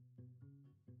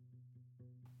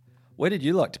Where did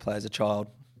you like to play as a child?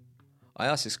 I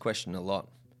ask this question a lot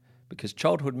because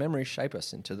childhood memories shape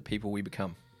us into the people we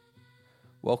become.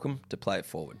 Welcome to Play It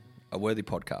Forward, a worthy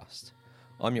podcast.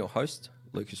 I'm your host,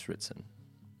 Lucas Ritson.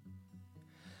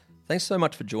 Thanks so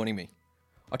much for joining me.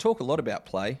 I talk a lot about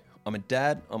play. I'm a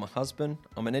dad, I'm a husband,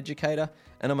 I'm an educator,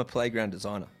 and I'm a playground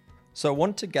designer. So I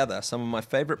want to gather some of my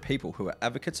favourite people who are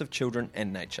advocates of children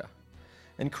and nature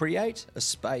and create a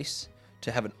space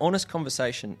to have an honest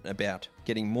conversation about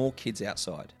getting more kids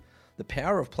outside. The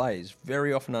power of play is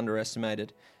very often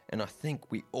underestimated, and I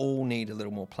think we all need a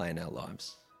little more play in our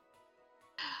lives.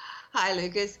 Hi,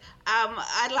 Lucas.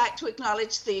 I'd like to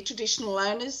acknowledge the traditional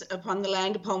owners upon the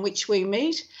land upon which we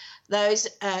meet, those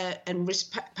and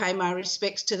pay my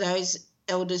respects to those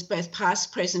elders, both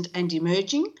past, present and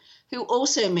emerging, who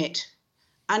also met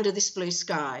under this blue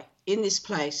sky in this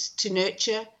place to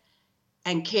nurture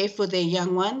and care for their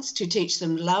young ones, to teach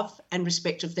them love and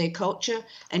respect of their culture,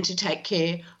 and to take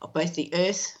care of both the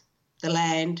earth, the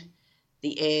land,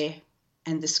 the air,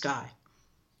 and the sky.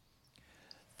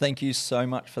 Thank you so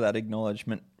much for that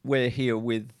acknowledgement. We're here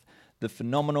with the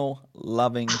phenomenal,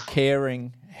 loving,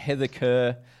 caring Heather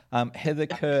Kerr. Heather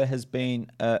Kerr has been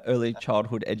an early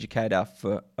childhood educator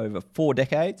for over 4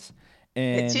 decades.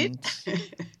 And That's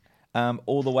it.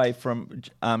 all the way from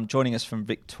joining us from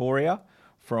Victoria,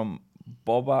 from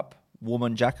Bob Up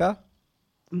Wominjeka.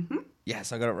 Mm-hmm.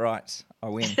 Yes, I got it right. I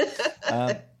win.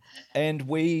 And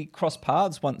we crossed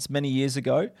paths once many years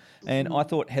ago, and I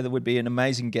thought Heather would be an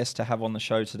amazing guest to have on the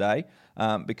show today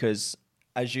because,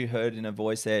 as you heard in her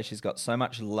voice there, she's got so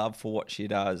much love for what she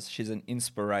does. She's an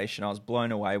inspiration. I was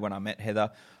blown away when I met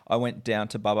Heather. I went down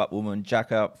to Bob Up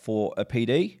Wominjeka for a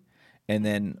PD, and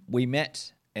then we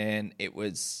met, and it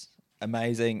was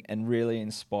amazing and really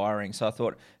inspiring. So I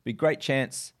thought it'd be a great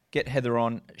chance, get Heather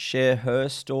on, share her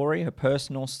story, her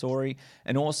personal story,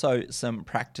 and also some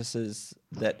practices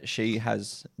that she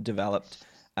has developed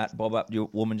at Bob Up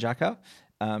Wominjeka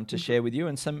to share with you,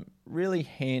 and some really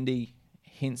handy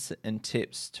hints and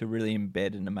tips to really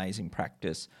embed an amazing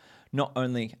practice, not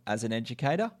only as an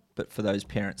educator, but for those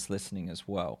parents listening as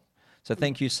well. So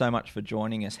thank you so much for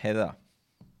joining us, Heather.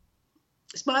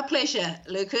 It's my pleasure,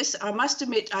 Lucas. I must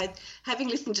admit, having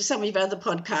listened to some of your other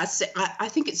podcasts, I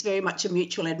think it's very much a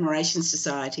mutual admiration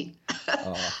society.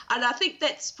 Oh. And I think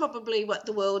that's probably what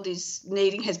the world is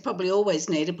needing, has probably always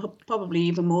needed, probably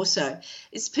even more so.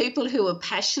 It's people who are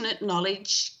passionate,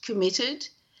 knowledge, committed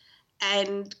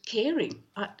and caring.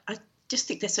 I just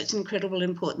think that's such an incredible,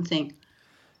 important thing.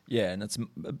 Yeah, and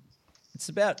it's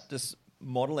about just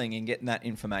modelling and getting that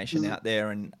information out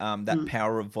there, and that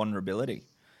power of vulnerability.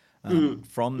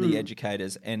 From the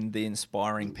educators and the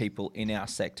inspiring people in our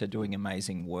sector doing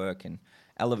amazing work and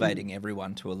elevating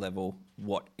everyone to a level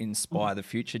what inspire the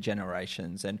future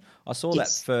generations. And I saw that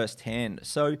firsthand.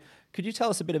 So could you tell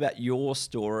us a bit about your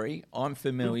story? I'm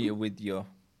familiar with your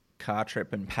car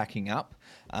trip and packing up,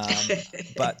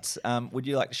 but would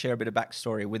you like to share a bit of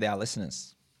backstory with our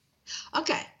listeners?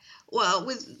 Okay. Well,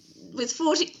 with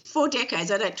 4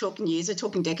 decades, I don't talk in years, I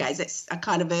talk in decades. I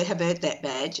kind of have earned that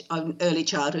badge of early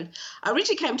childhood. I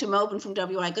originally came to Melbourne from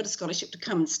WA, got a scholarship to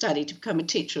come and study, to become a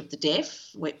teacher of the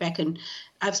deaf. Went back and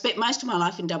I've spent most of my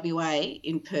life in WA,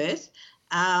 in Perth.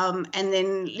 And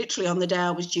then literally on the day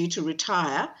I was due to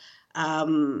retire,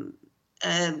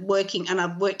 working, and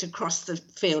I've worked across the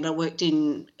field. I worked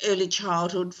in early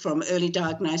childhood, from early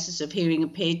diagnosis of hearing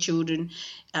impaired children,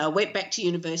 went back to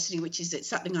university, which is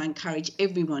something I encourage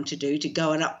everyone to do, to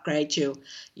go and upgrade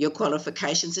your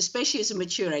qualifications, especially as a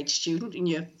mature age student in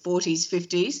your 40s,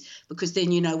 50s, because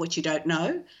then you know what you don't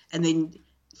know. And then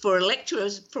from a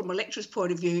lecturer's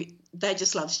point of view, they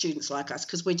just love students like us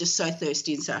because we're just so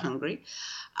thirsty and so hungry.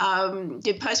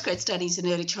 Did postgrad studies in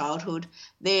early childhood,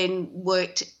 then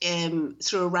worked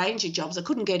through a range of jobs. I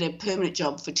couldn't get a permanent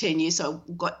job for 10 years, so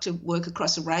I got to work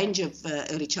across a range of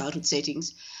early childhood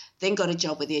settings. Then got a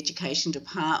job with the education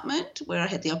department where I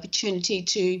had the opportunity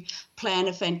to plan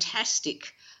a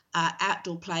fantastic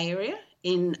outdoor play area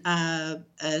in a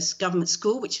government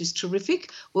school, which was terrific,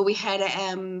 where we had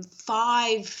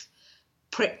 5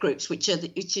 prep groups, which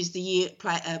is the year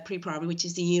pre-primary, which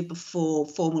is the year before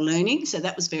formal learning. So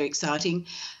that was very exciting.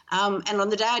 And on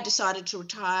the day I decided to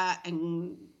retire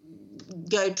and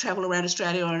go travel around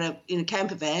Australia in a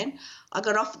camper van, I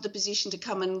got offered the position to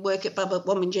come and work at Bob Up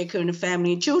Wominjeka in a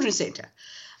family and children's centre.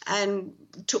 And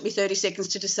it took me 30 seconds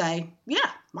to just say, yeah,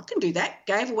 I can do that.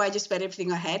 Gave away just about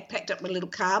everything I had, packed up my little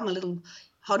car, my little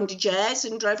Honda Jazz,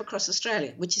 and drove across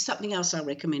Australia, which is something else I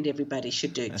recommend everybody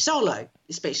should do, solo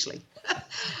especially.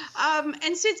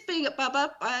 And since being at Bob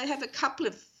Up, I have a couple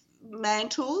of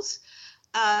mantles.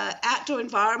 outdoor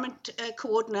environment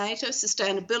coordinator,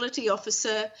 sustainability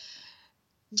officer,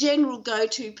 general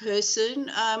go-to person.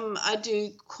 I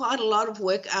do quite a lot of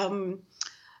work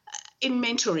in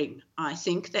mentoring. I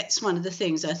think that's one of the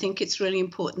things. I think it's really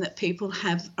important that people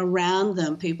have around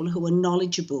them people who are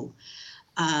knowledgeable,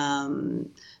 so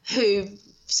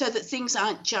that things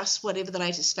aren't just whatever the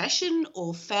latest fashion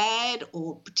or fad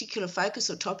or particular focus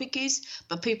or topic is,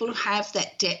 but people who have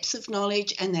that depth of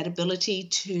knowledge and that ability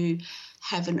to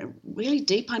have a really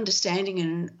deep understanding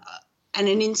and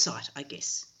an insight, I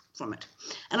guess, from it.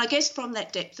 And I guess from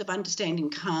that depth of understanding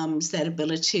comes that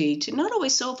ability to not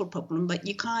always solve a problem, but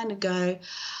you kind of go,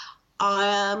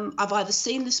 I've either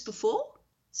seen this before,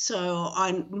 so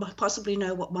I possibly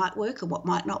know what might work or what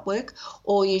might not work,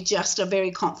 or you just are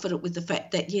very confident with the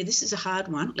fact that, yeah, this is a hard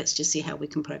one. Let's just see how we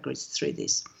can progress through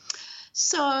this.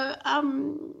 So,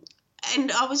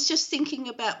 and I was just thinking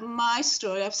about my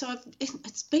story.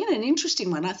 It's been an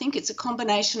interesting one. I think it's a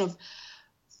combination of,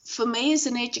 for me as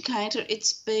an educator,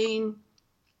 it's been,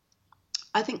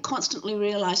 I think, constantly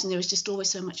realising there is just always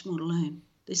so much more to learn.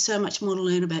 There's so much more to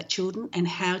learn about children and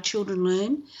how children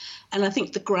learn. And I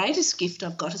think the greatest gift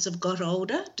I've got as I've got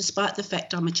older, despite the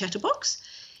fact I'm a chatterbox,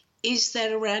 is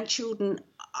that around children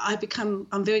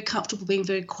I'm very comfortable being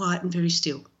very quiet and very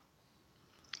still.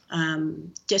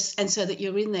 And so that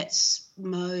you're in that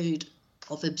mode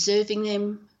of observing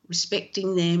them,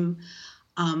 respecting them,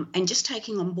 and just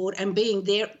taking on board and being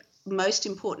their most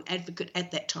important advocate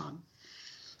at that time.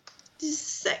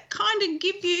 Does that kind of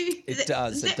give you... It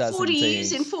does. Is that 40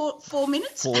 years in four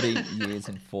minutes? 40 years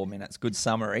in 4 minutes. Good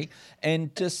summary.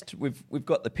 And just we've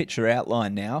got the picture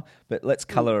outlined now, but let's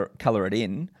colour it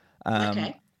in.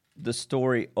 Okay. The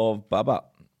story of Bub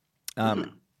Up.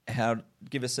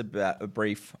 Give us a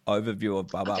brief overview of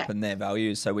Bub Up and their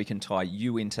values so we can tie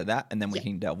you into that, and then we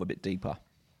can delve a bit deeper.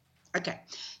 Okay.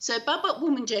 So Bub Up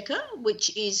Wominjeka,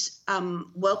 which is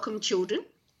welcome children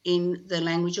in the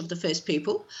language of the First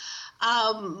People,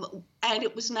 and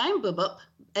it was named Bub Up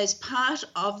as part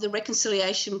of the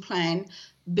reconciliation plan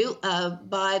built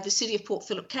by the City of Port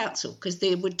Phillip Council, because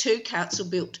there were 2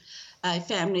 council-built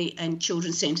family and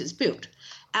children's centres built.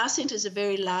 Our centre is a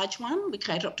very large one. We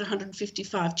cater up to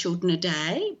 155 children a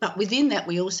day, but within that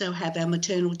we also have our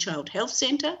maternal child health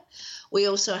centre. We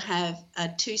also have a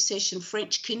 2-session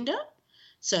French kinder.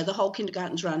 So the whole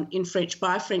kindergarten's run in French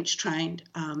by French-trained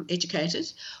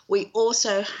educators. We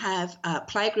also have a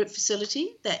playgroup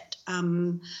facility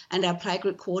and our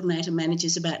playgroup coordinator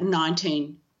manages about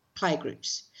 19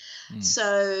 playgroups.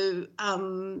 So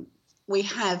we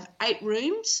have 8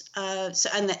 rooms, so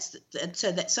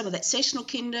that's some of that sessional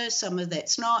kinder, some of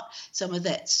that's not, some of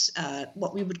that's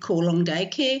what we would call long day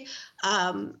care,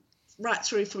 right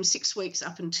through from 6 weeks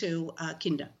up until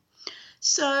kinder.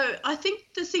 So I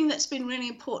think the thing that's been really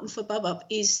important for Bub Up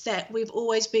is that we've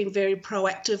always been very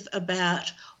proactive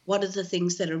about what are the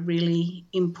things that are really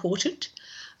important,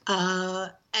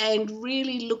 and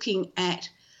really looking at,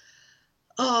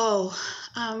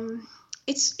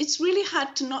 it's really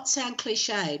hard to not sound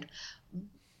cliched,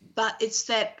 but it's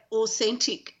that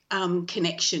authentic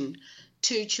connection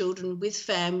to children with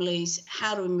families,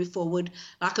 how do we move forward.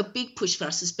 Like a big push for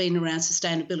us has been around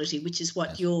sustainability, which is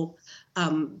what your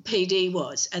PD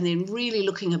was, and then really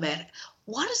looking about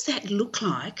what does that look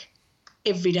like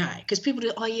every day? Because people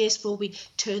do, we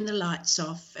turn the lights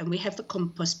off and we have the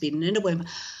compost bin and a worm.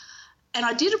 And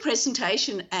I did a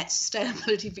presentation at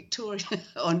Sustainability Victoria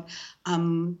on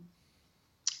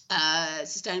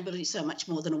sustainability so much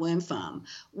more than a worm farm.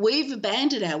 We've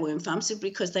abandoned our worm farms simply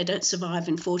because they don't survive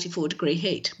in 44-degree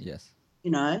heat. Yes.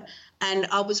 And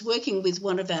I was working with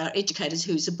one of our educators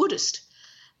who's a Buddhist,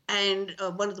 and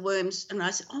one of the worms, and I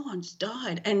said, it's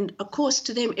died. And, of course,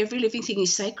 to them, every living thing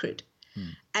is sacred.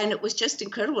 And it was just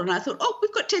incredible. And I thought,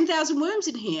 we've got 10,000 worms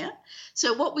in here.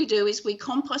 So what we do is we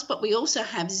compost, but we also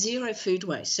have 0 food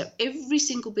waste. So every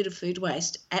single bit of food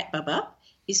waste at Bub Up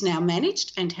is now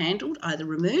managed and handled, either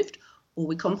removed or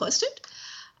we compost it.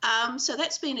 So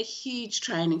that's been a huge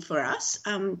training for us,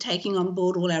 taking on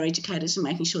board all our educators and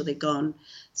making sure they've gone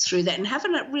through that and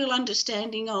having a real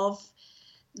understanding of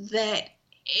that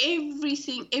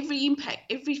everything, every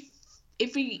impact,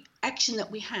 every action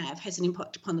that we have has an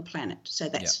impact upon the planet. So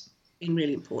that's been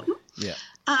really important. Yeah.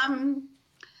 And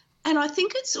I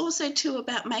think it's also too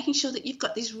about making sure that you've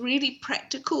got these really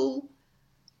practical,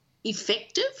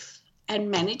 effective and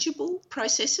manageable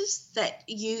processes that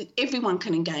everyone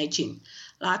can engage in.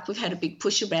 Like we've had a big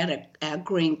push about our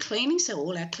green cleaning, so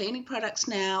all our cleaning products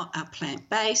now are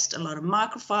plant-based, a lot of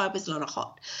microfibers, a lot of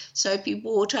hot soapy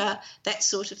water, that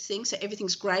sort of thing. So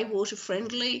everything's grey water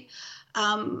friendly.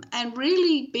 and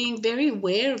really being very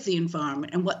aware of the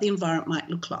environment and what the environment might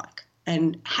look like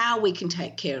and how we can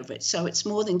take care of it. So it's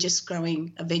more than just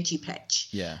growing a veggie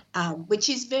patch, which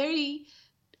is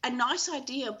a nice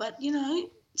idea, but, you know,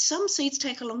 some seeds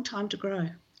take a long time to grow.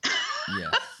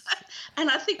 Yeah. And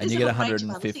I think and you get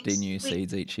 150 new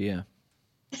seeds each year.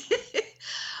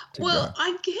 Well, grow.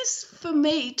 I guess for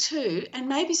me too, and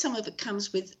maybe some of it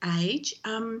comes with age,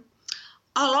 I'll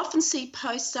often see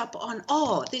posts up on,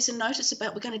 there's a notice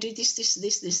about we're going to do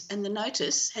this, and the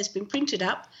notice has been printed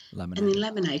up and then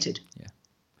laminated. Yeah.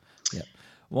 Yeah.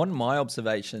 One of my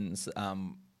observations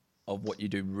of what you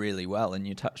do really well, and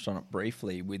you touched on it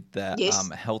briefly with the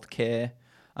healthcare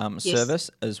service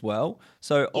as well.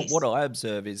 So what I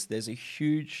observe is there's a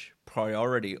huge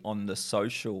priority on the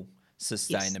social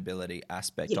sustainability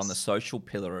aspect, on the social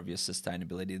pillar of your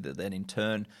sustainability that then in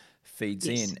turn feeds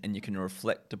in and you can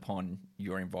reflect upon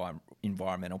your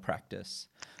environmental practice.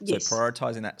 So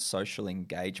prioritising that social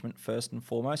engagement first and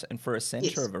foremost, and for a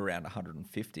centre of around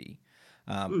 150,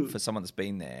 for someone that's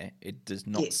been there, it does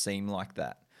not seem like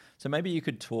that. So maybe you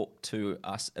could talk to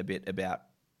us a bit about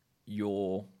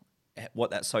what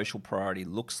that social priority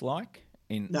looks like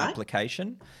in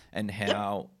application, and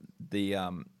how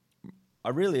I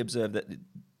really observe that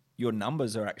your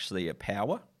numbers are actually a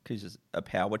power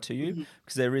to you,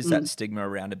 because there is that stigma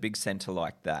around a big centre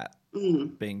like that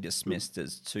being dismissed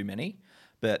as too many.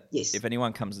 But if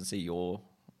anyone comes and see you're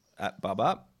at Bub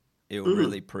Up, it will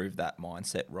really prove that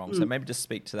mindset wrong. So maybe just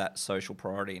speak to that social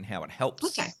priority and how it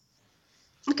helps.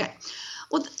 Okay.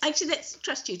 Well, actually, that's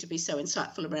trust you to be so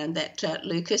insightful around that,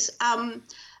 Lucas.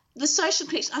 The social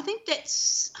connection, I think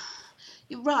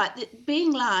you're right, that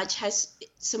being large has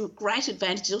some great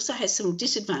advantages, also has some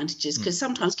disadvantages, because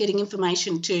sometimes getting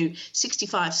information to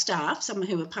 65 staff, some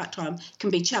who are part-time, can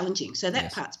be challenging. So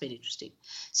that part's been interesting.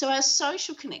 So our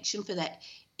social connection for that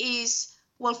is,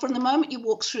 well, from the moment you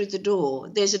walk through the door,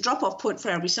 there's a drop-off point for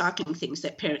our recycling things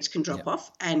that parents can drop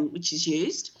off, and which is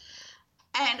used.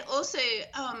 And also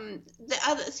the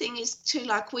other thing is too,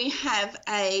 like we have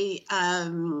a,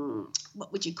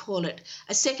 what would you call it,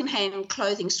 a secondhand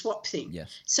clothing swap thing. Yes.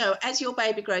 So as your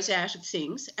baby grows out of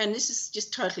things, and this is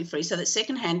just totally free, so that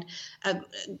secondhand,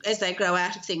 as they grow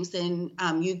out of things, then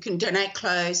you can donate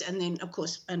clothes, and then, of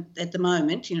course, at the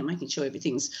moment, you know, making sure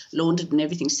everything's laundered and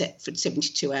everything's set for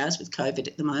 72 hours with COVID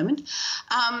at the moment.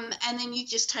 And then you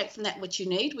just take from that what you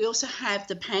need. We also have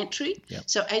the pantry. Yep.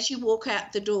 So as you walk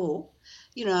out the door,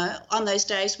 you know, on those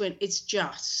days when it's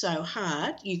just so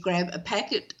hard, you grab a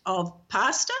packet of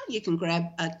pasta, you can grab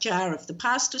a jar of the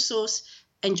pasta sauce,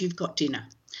 and you've got dinner.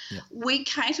 Yeah. We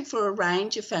cater for a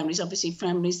range of families, obviously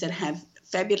families that have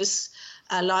fabulous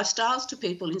lifestyles, to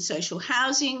people in social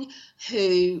housing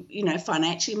who, you know,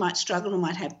 financially might struggle or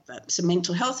might have some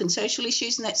mental health and social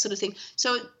issues and that sort of thing.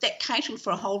 So that catering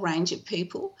for a whole range of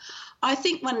people. I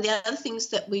think one of the other things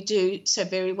that we do so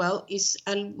very well is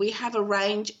we have a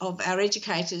range of our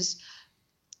educators,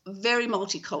 very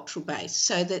multicultural based,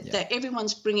 so that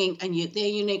everyone's bringing their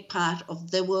unique part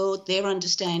of the world, their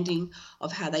understanding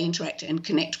of how they interact and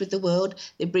connect with the world.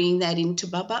 They're bringing that into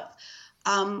Bub Up.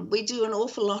 We do an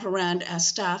awful lot around our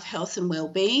staff health and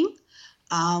well-being.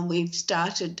 We've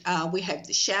started, we have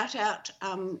the shout-out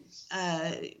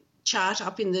chart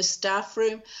up in the staff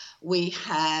room. We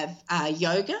have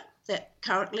yoga that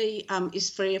currently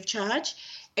is free of charge.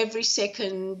 Every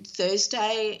second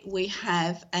Thursday, we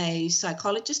have a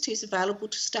psychologist who's available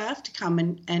to staff to come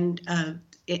and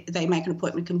they make an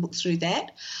appointment, can book through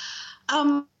that.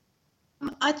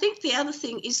 I think the other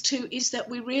thing is that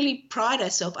we really pride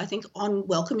ourselves, I think, on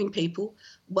welcoming people,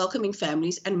 welcoming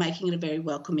families, and making it a very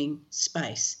welcoming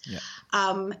space. Yeah.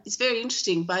 It's very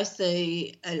interesting, both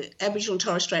the Aboriginal and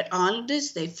Torres Strait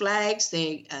Islanders, their flags,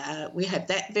 we have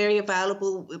that very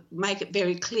available, we make it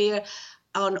very clear.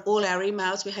 On all our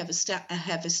emails, we have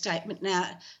a statement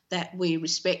now that we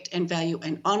respect and value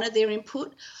and honour their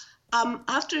input.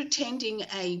 After attending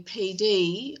a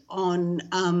PD on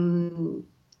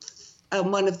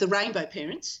one of the Rainbow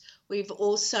Parents, we've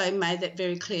also made that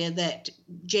very clear that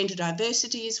gender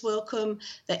diversity is welcome.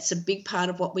 That's a big part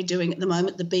of what we're doing at the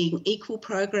moment, the Being Equal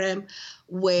program,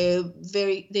 where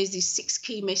there's these 6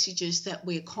 key messages that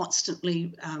we're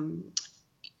constantly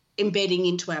embedding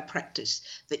into our practice,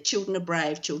 that children are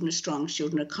brave, children are strong,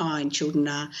 children are kind, children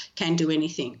can do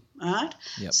anything, all right?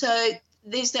 Yep. So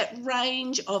there's that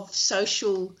range of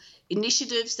social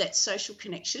initiatives, that social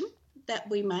connection that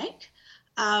we make.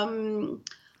 I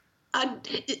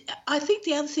think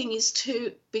the other thing is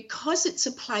because it's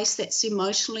a place that's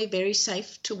emotionally very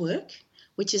safe to work,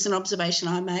 which is an observation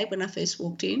I made when I first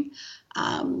walked in,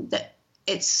 that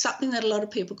it's something that a lot of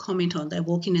people comment on. They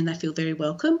walk in and they feel very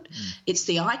welcomed. It's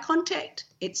the eye contact,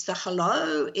 it's the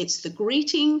hello, it's the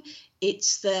greeting,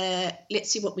 it's the let's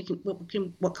see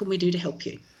what can we do to help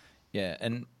you. Yeah,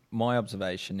 and my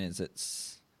observation is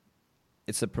it's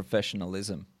a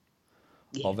professionalism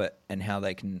of it, and how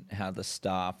the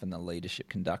staff and the leadership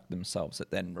conduct themselves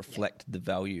that then reflect the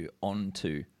value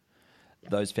onto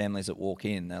those families that walk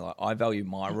in. They're like, I value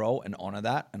my role and honour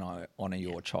that, and I honour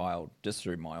your child, just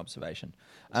through my observation.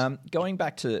 Going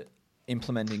back to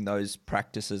implementing those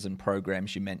practices and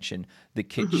programs you mentioned, the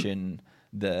kitchen,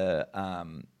 the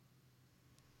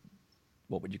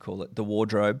what would you call it? The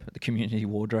wardrobe, the community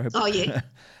wardrobe. Oh yeah.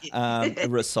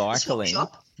 Recycling.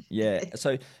 Yeah.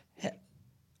 So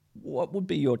what would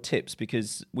be your tips?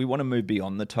 Because we want to move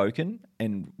beyond the token,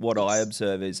 and what I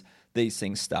observe is these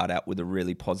things start out with a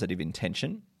really positive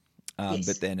intention,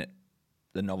 but then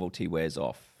the novelty wears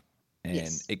off, and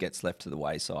it gets left to the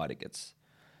wayside.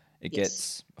 It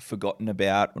gets forgotten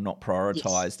about or not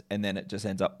prioritised, and then it just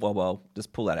ends up, well,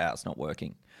 just pull that out. It's not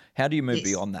working. How do you move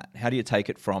beyond that? How do you take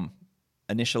it from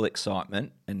initial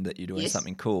excitement and that you're doing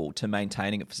something cool to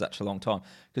maintaining it for such a long time?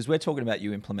 Because we're talking about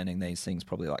you implementing these things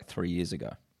probably like 3 years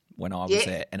ago when I was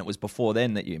there, and it was before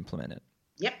then that you implemented.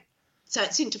 Yep. So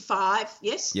it's into 5,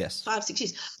 yes? Yes. 5, 6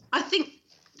 years. I think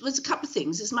there's a couple of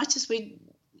things. As much as we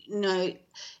know,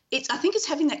 I think it's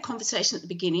having that conversation at the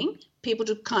beginning, people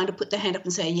to kind of put their hand up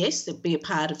and say yes, they'll be a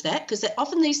part of that, because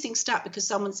often these things start because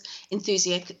someone's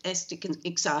enthusiastic and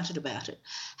excited about it.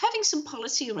 Having some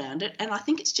policy around it, and I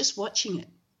think it's just watching it.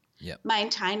 Yep.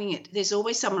 Maintaining it. There's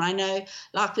always someone I know,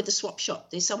 like with the swap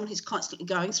shop, there's someone who's constantly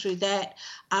going through that,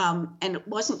 and it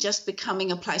wasn't just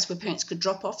becoming a place where parents could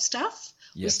drop off stuff.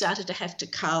 Yes. We started to have to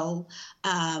cull.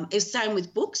 It's the same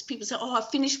with books. People say, "Oh, I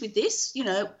finished with this," you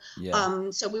know.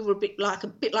 Yeah. So we were a bit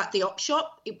like the op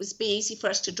shop. It was easy for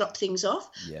us to drop things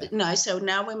off. Yeah. But no, so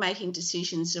now we're making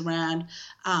decisions around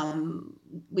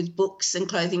with books and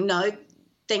clothing. No,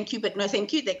 thank you, but no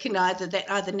thank you. That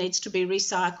either needs to be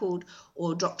recycled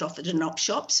or dropped off at an op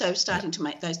shop. So starting to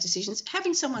make those decisions,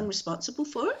 having someone responsible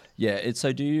for it. Yeah.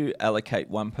 So do you allocate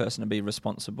one person to be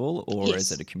responsible, or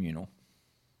is it a communal?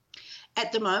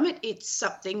 At the moment, it's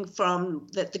something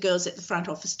that the girls at the front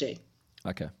office do.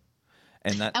 Okay.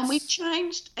 And we've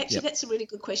changed. Actually, that's a really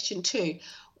good question too.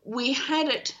 We had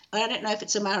it, I don't know if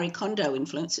it's a Marie Kondo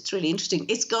influence. It's really interesting.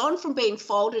 It's gone from being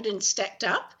folded and stacked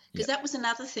up, because that was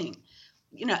another thing.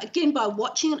 You know, again, by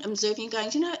watching and observing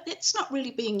and going, that's not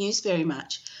really being used very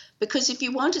much. Because if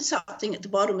you wanted something at the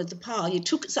bottom of the pile, you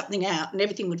took something out and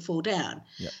everything would fall down.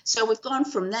 Yep. So we've gone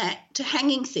from that to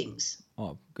hanging things.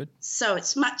 Oh, good. So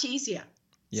it's much easier.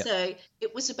 Yep. So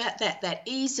it was about that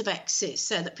ease of access,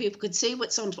 so that people could see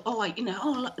what's on. I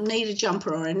need a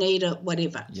jumper, or I need a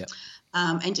whatever,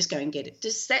 and just go and get it.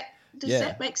 Does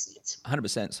that make sense?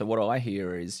 100%. So what I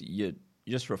hear is you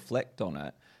just reflect on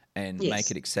it and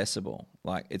make it accessible.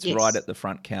 Like it's right at the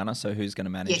front counter. So who's going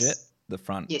to manage it? The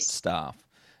front staff.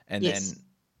 And then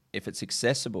if it's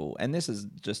accessible, and this is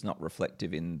just not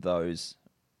reflective in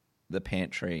the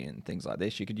pantry and things like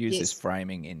this, you could use this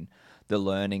framing in the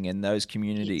learning and those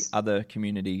other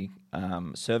community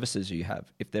services you have.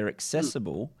 If they're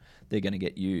accessible, they're going to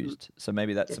get used. So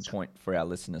maybe that's a point for our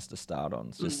listeners to start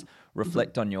on. Just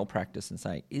reflect on your practice and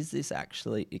say, is this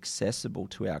actually accessible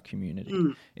to our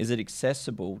community? Is it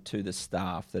accessible to the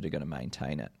staff that are going to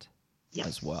maintain it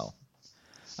as well?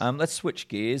 Let's switch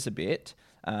gears a bit.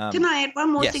 Can I add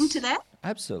one more thing to that?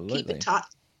 Absolutely.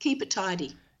 Keep it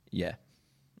tidy. Yeah.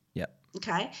 Yep.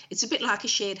 Okay. It's a bit like a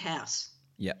shared house.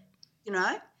 Yep. You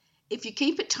know, if you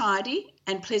keep it tidy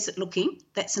and pleasant looking,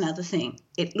 that's another thing.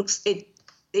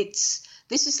 This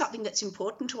is something that's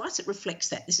important to us. It reflects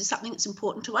that. This is something that's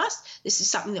important to us. This is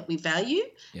something that we value,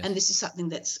 and this is something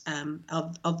that's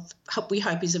we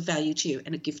hope is of value to you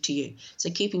and a gift to you. So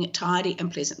keeping it tidy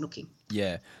and pleasant looking.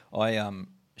 Yeah, I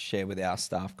share with our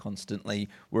staff constantly.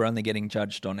 We're only getting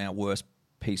judged on our worst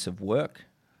piece of work.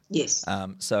 Yes.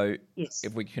 So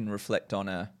if we can reflect on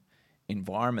a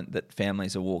environment that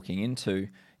families are walking into,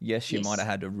 you might have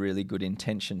had a really good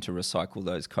intention to recycle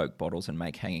those Coke bottles and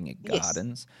make hanging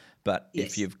gardens, but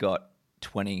if you've got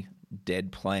 20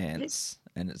 dead plants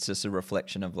and it's just a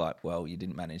reflection of like, well, you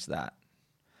didn't manage that.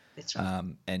 That's right.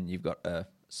 And you've got a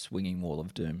swinging wall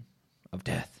of doom, of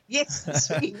death. Yes, the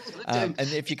swinging wall of doom.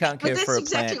 And if you can't care for a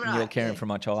plant, you're caring for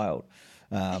my child.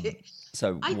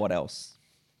 So what else?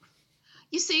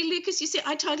 You see, Lucas,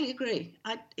 I totally agree.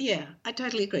 I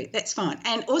totally agree. That's fine.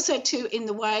 And also, too, in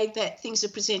the way that things are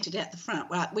presented out the front,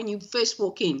 right? When you first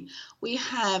walk in, we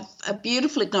have a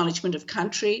beautiful acknowledgement of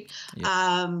country,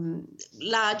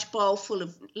 large bowl full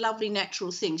of lovely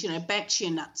natural things,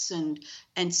 banksia nuts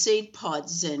and seed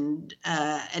pods and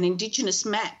an Indigenous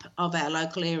map of our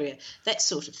local area, that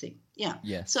sort of thing. Yeah.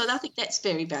 Yes. So I think that's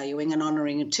very valuing and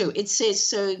honouring too. It says,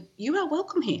 so you are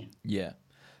welcome here. Yeah.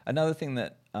 Another thing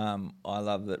that I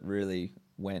love that really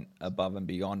went above and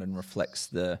beyond and reflects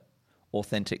the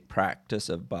authentic practice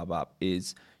of Bub Up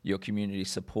is your community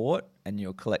support and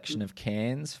your collection of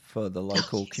cans for the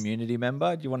local community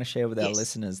member. Do you want to share with our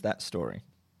listeners that story?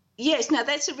 Yes, now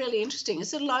that's a really interesting.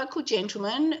 It's a local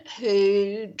gentleman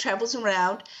who travels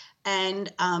around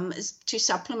and to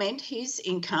supplement his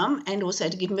income and also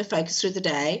to give him a focus through the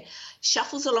day,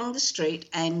 shuffles along the street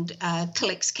and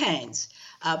collects cans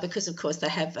because, of course, they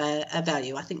have a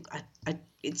value. I think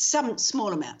it's some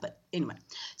small amount, but anyway.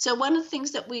 So one of the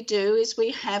things that we do is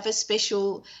we have a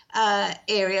special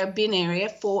bin area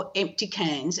for empty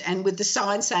cans, and with the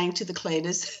sign saying to the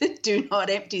cleaners, do not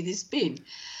empty this bin.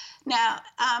 Now,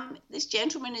 this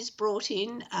gentleman is brought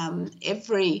in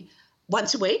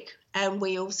once a week, and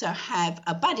we also have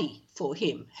a buddy for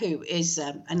him who is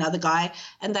another guy,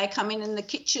 and they come in the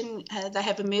kitchen, they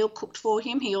have a meal cooked for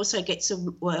him. He also gets a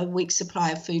week's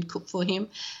supply of food cooked for him,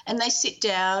 and they sit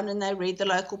down and they read the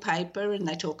local paper and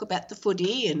they talk about the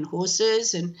footy and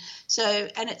horses, and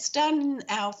it's done in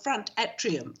our front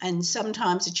atrium, and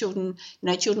sometimes the children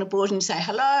are brought in and say,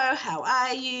 hello, how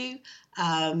are you?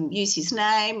 Use his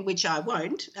name, which I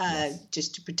won't,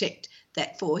 just to protect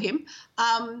that for him.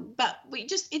 But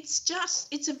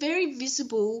it's a very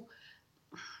visible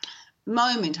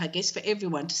moment, I guess, for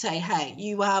everyone to say, hey,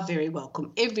 you are very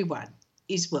welcome. Everyone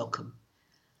is welcome.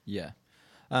 Yeah.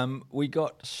 We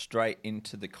got straight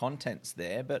into the contents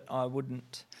there, but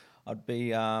I'd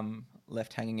be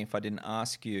left hanging if I didn't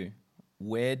ask you,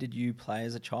 where did you play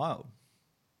as a child?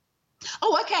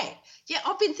 Oh, okay. Yeah,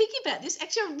 I've been thinking about this.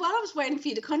 Actually, while I was waiting for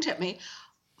you to contact me,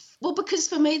 well, because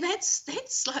for me, that's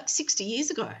like 60 years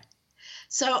ago.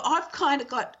 So I've kind of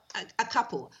got a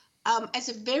couple. As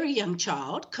a very young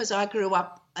child, because I grew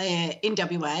up in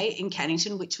WA, in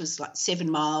Cannington, which was like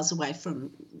 7 miles away from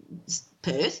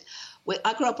Perth, where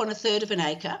I grew up on a third of an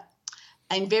acre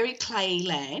and very clayey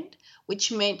land,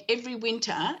 which meant every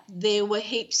winter there were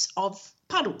heaps of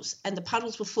puddles, and the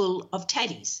puddles were full of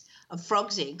taddies, of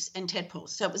frogs' eggs and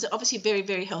tadpoles. So it was obviously a very,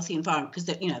 very healthy environment because,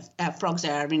 our frogs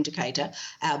are our indicator,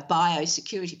 our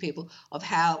biosecurity people of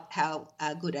how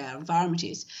good our environment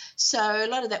is. So a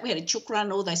lot of that, we had a chook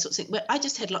run, all those sorts of things. But I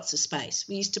just had lots of space.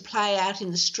 We used to play out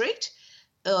in the street.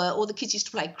 All the kids used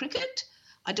to play cricket.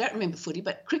 I don't remember footy,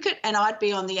 but cricket, and I'd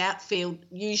be on the outfield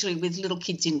usually with little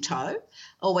kids in tow,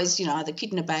 always, either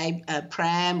kidding a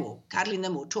pram or cuddling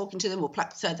them or talking to them or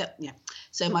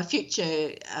So my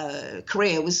future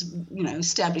career was,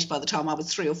 established by the time I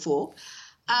was 3 or 4.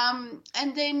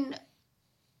 And then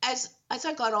as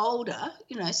I got older,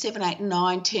 7, 8,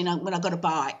 9, 10, when I got a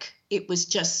bike, it was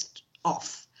just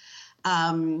off.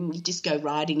 You just go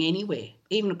riding anywhere,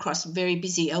 even across a very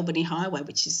busy Albany Highway,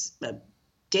 which is a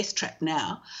death trap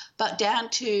now, but down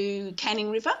to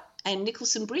Canning River and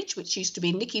Nicholson Bridge, which used to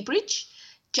be Nicky Bridge,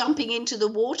 jumping into the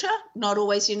water, not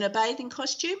always in a bathing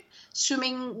costume,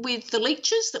 swimming with the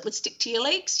leeches that would stick to your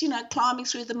legs, climbing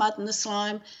through the mud and the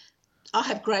slime. I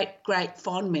have great, great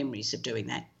fond memories of doing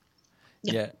that.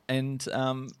 Yeah, and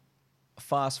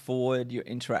fast forward, you're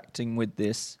interacting with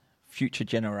this future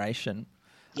generation.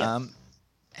 Yep.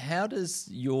 How does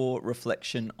your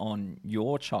reflection on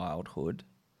your childhood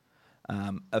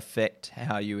affect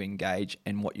how you engage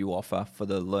and what you offer for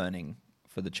the learning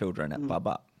for the children at Bub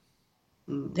Up?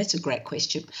 That's a great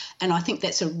question. And I think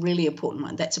that's a really important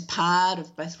one. That's a part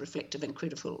of both reflective and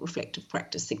critical reflective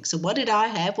practice things. So what did I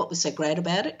have? What was so great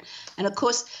about it? And, of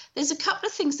course, there's a couple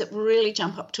of things that really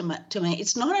jump up to me.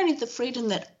 It's not only the freedom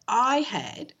that I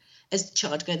had as a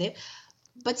child to go there,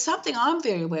 but something I'm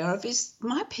very aware of is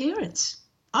my parents.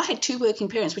 I had 2 working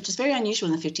parents, which is very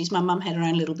unusual in the 50s. My mum had her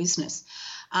own little business.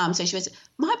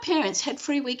 My parents had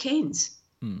free weekends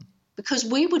because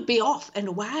we would be off and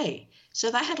away. So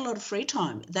they had a lot of free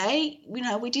time.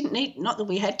 We didn't need, not that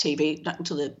we had TV not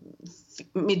until the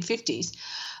mid-50s,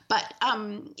 but,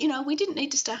 we didn't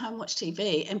need to stay home and watch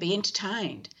TV and be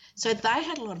entertained. So they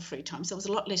had a lot of free time. So there was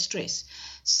a lot less stress.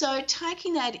 So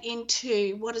taking that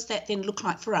into what does that then look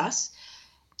like for us,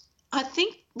 I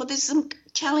think, there's some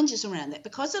challenges around that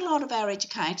because a lot of our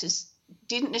educators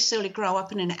didn't necessarily grow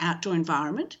up in an outdoor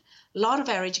environment. A lot of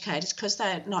our educators, because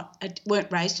they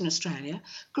weren't raised in Australia,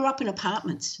 grew up in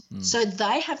apartments. So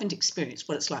they haven't experienced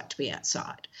what it's like to be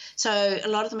outside. So a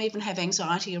lot of them even have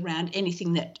anxiety around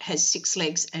anything that has 6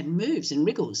 legs and moves and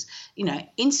wriggles,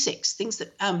 insects, things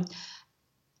that are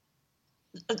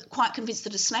quite convinced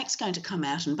that a snake's going to come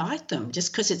out and bite them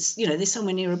just because it's, they're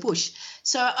somewhere near a bush.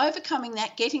 So overcoming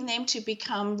that, getting them to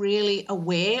become really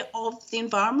aware of the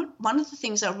environment. One of the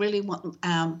things I really want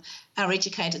our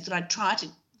educators, that I try to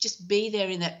just be there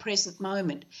in that present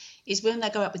moment, is when they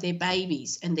go out with their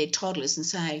babies and their toddlers and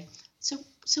say, so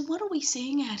what are we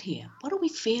seeing out here? What are we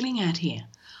feeling out here?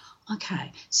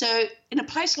 Okay. So in a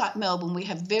place like Melbourne, we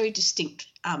have very distinct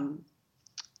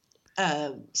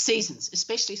seasons,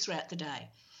 especially throughout the day.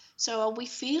 So are we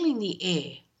feeling the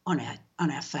air on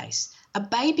our face? A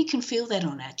baby can feel that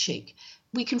on our cheek.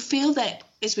 We can feel that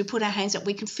as we put our hands up.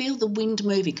 We can feel the wind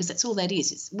moving, because that's all that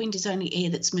is. Wind is only air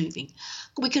that's moving.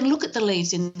 We can look at the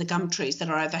leaves in the gum trees that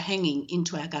are overhanging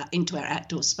into our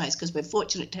outdoor space, because we're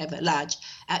fortunate to have a large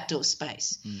outdoor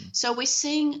space. So we're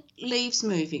seeing leaves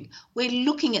moving. We're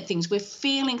looking at things. We're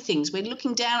feeling things. We're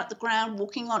looking down at the ground,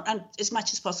 walking on. And as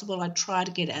much as possible, I try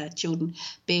to get our children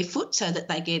barefoot so that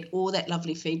they get all that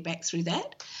lovely feedback through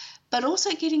that. But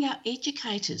also getting our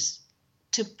educators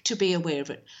to be aware of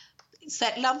it. It's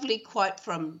that lovely quote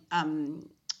from David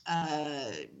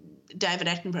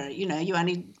Attenborough, you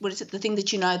only, the thing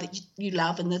that you know that you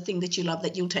love, and the thing that you love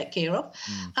that you'll take care of.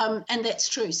 And that's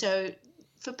true. So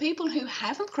for people who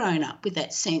haven't grown up with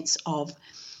that sense of,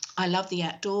 I love the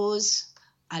outdoors,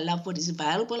 I love what is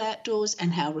available outdoors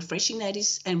and how refreshing that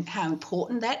is and how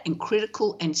important that and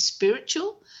critical and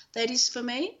spiritual that is for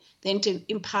me, then to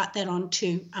impart that on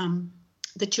to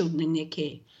the children in their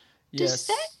care. Yes. Does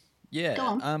that? Yeah. Go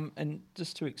on. And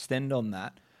just to extend on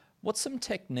that, what's some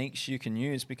techniques you can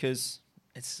use? Because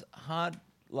it's hard,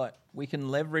 like we can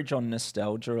leverage on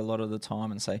nostalgia a lot of the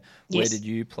time and say, where did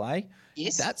you play?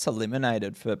 Yes. That's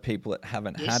eliminated for people that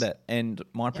haven't had it. And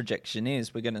my projection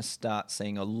is we're going to start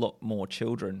seeing a lot more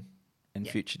children in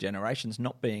future generations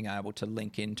not being able to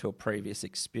link into a previous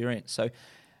experience. So,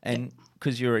 and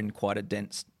because you're in quite a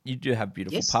dense, you do have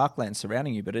beautiful parkland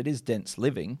surrounding you, but it is dense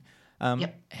living.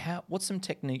 What's some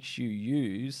techniques you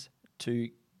use to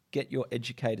get your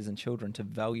educators and children to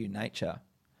value nature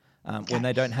when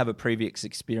they don't have a previous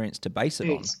experience to base it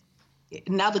on?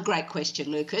 Another great question,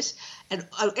 Lucas. And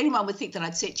anyone would think that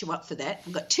I'd set you up for that.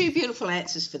 I've got 2 beautiful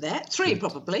answers for that, 3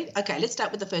 probably. Okay, let's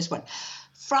start with the first one.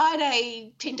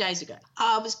 Friday, 10 days ago,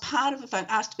 I was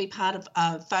asked to be part of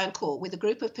a phone call with a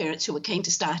group of parents who were keen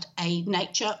to start a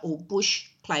nature or bush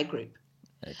playgroup.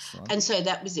 Excellent. And so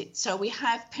that was it. So we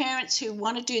have parents who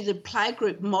want to do the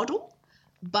playgroup model,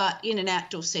 but in an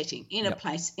outdoor setting, in a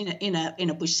place, in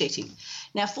a bush setting.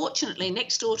 Now, fortunately,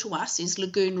 next door to us is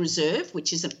Lagoon Reserve,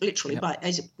 which is literally,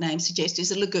 as the name suggests,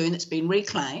 is a lagoon that's been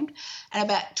reclaimed. And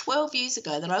about 12 years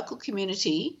ago, the local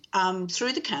community,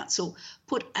 through the council,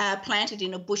 planted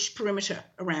in a bush perimeter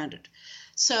around it.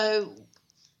 So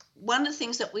one of the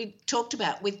things that we talked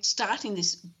about with starting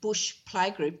this bush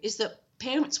playgroup is that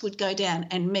parents would go down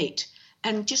and meet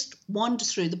and just wander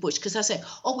through the bush, because I say,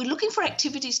 we're looking for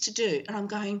activities to do. And I'm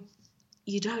going,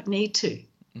 you don't need to.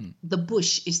 The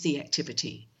bush is the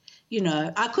activity.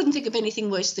 I couldn't think of anything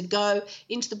worse than go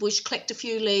into the bush, collect a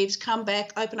few leaves, come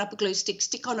back, open up a glue stick,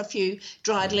 stick on a few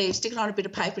dried leaves, stick it on a bit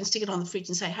of paper and stick it on the fridge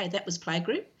and say, hey, that was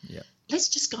playgroup. Yeah. Let's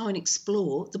just go and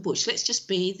explore the bush. Let's just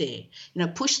be there.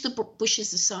 Push the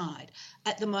bushes aside.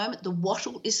 At the moment, the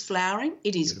wattle is flowering.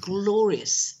 It is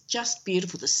glorious, just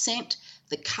beautiful. The scent,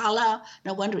 the colour,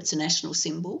 no wonder it's a national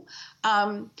symbol.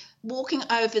 Walking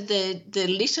over the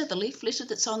litter, the leaf litter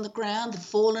that's on the ground, the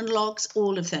fallen logs,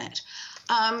 all of that.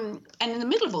 And in the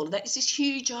middle of all of that is this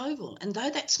huge oval. And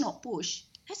though that's not bush,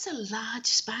 that's a large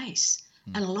space.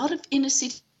 And a lot of inner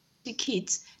city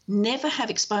kids never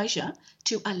have exposure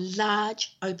to a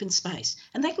large open space.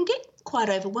 And they can get quite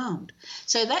overwhelmed.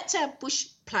 So that's our bush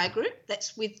playgroup.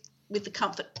 That's with the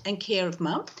comfort and care of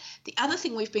mum. The other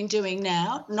thing we've been doing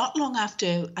now, not long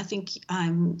after I think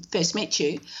I first met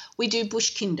you, we do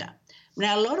bush kinder.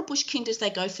 Now, a lot of bush kinders, they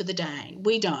go for the day.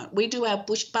 We don't. We do our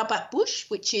bush bub-up bush,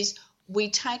 which is we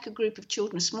take a group of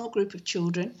children, a small group of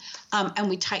children, and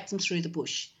we take them through the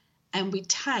bush. And we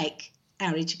take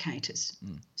our educators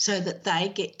so that they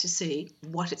get to see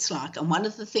what it's like. And one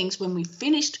of the things when we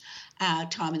finished our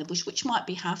time in the bush, which might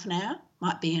be half an hour,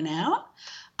 might be an hour,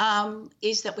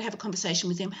 is that we have a conversation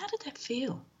with them. How did that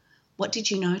feel? What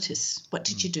did you notice? What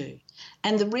did you do?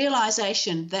 And the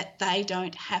realisation that they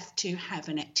don't have to have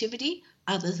an activity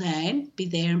other than be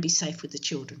there and be safe with the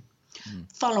children.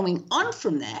 Following on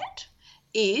from that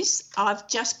is I've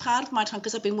just part of my time,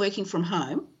 because I've been working from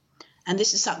home, and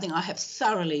this is something I have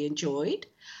thoroughly enjoyed,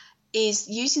 is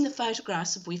using the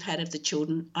photographs that we've had of the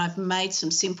children. I've made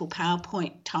some simple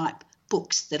PowerPoint type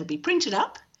books that'll be printed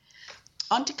up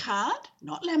onto card,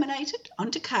 not laminated,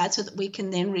 onto card so that we can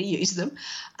then reuse them,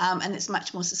 and it's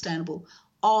much more sustainable,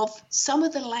 of some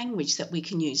of the language that we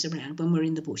can use around when we're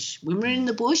in the bush. When we're in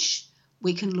the bush,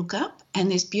 we can look up and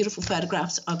there's beautiful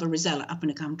photographs of a rosella up in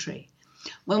a gum tree.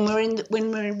 When we're in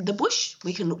the bush,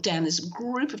 we can look down. There's a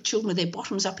group of children with their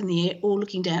bottoms up in the air, all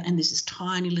looking down, and there's this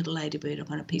tiny little ladybird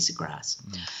up on a piece of grass.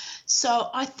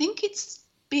 So I think it's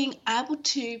being able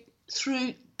to,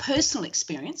 through personal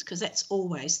experience, because that's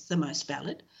always the most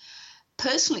valid,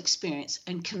 personal experience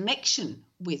and connection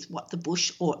with what the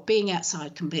bush or being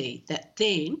outside can be, that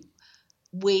then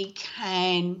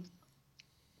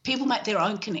people make their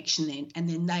own connection then, and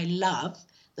then they love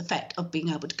the fact of being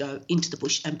able to go into the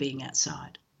bush and being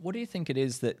outside. What do you think it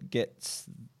is that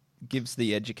gives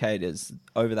the educators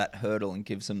over that hurdle and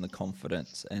gives them the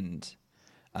confidence and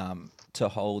to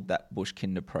hold that Bush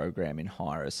Kinder program in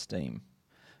higher esteem?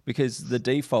 Because the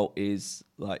default is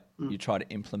like you try to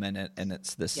implement it and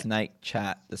it's the snake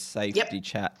chat, the safety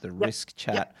chat, the risk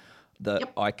chat, the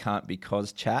I can't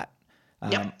because chat.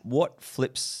 What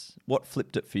flipped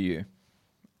it for you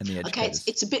and the educators?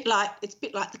 Okay, it's a bit like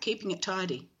the keeping it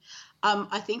tidy.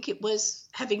 I think it was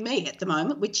having me at the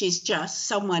moment, which is just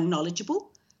someone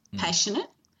knowledgeable, passionate,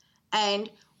 and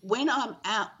when I'm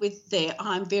out there,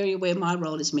 I'm very aware my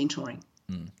role is mentoring.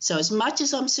 So as much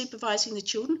as I'm supervising the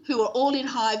children who are all in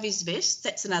high-vis vests,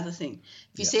 that's another thing.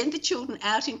 If you send the children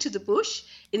out into the bush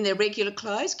in their regular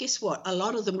clothes, guess what? A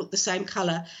lot of them look the same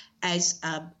colour as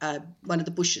one of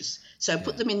the bushes. So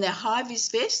put them in their high-vis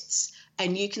vests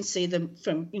and you can see them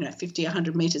from, 50,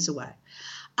 100 metres away.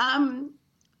 I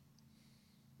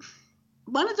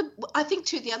think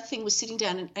too, the other thing was sitting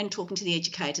down and talking to the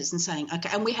educators and saying, okay,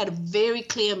 and we had a very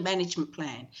clear management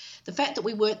plan. The fact that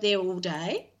we weren't there all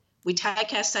day, we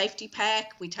take our safety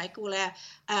pack, we take all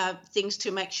our things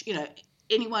to make sure,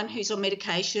 anyone who's on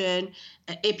medication,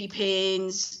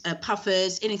 EpiPens,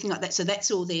 puffers, anything like that. So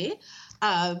that's all there.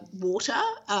 Water,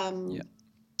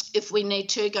 if we need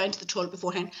to, go into the toilet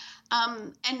beforehand.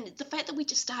 And the fact that we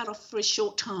just start off for a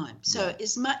short time. So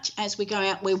as much as we go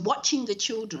out, we're watching the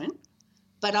children,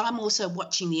 but I'm also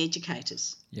watching the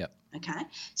educators. Yep. Okay.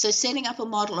 So setting up a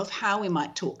model of how we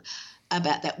might talk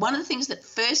about that. One of the things that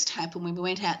first happened when we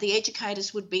went out, the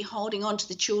educators would be holding on to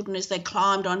the children as they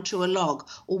climbed onto a log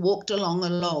or walked along a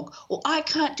log, or I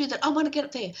can't do that, I want to get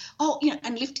up there,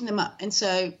 and lifting them up. And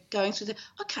so going through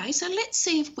okay, so let's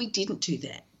see if we didn't do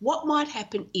that. What might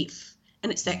happen if?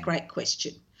 And it's that great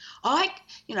question.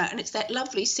 And it's that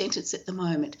lovely sentence at the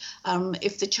moment.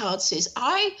 If the child says,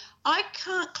 I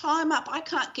can't climb up, I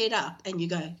can't get up, and you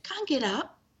go, can't get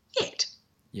up yet.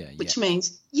 Which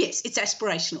means, yes, it's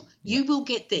aspirational. You will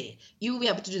get there. You will be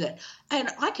able to do that. And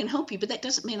I can help you, but that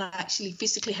doesn't mean I actually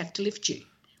physically have to lift you,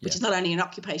 which is not only an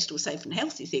occupational safe and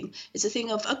healthy thing. It's a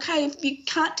thing of, okay, if you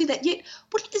can't do that yet,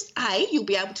 what is you'll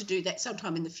be able to do that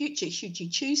sometime in the future should you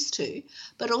choose to,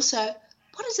 but also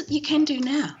what is it you can do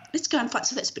now? Let's go and fight.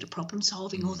 So that's a bit of problem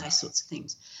solving, all those sorts of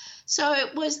things. So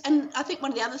it was, and I think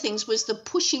one of the other things was the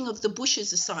pushing of the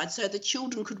bushes aside so the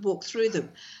children could walk through them.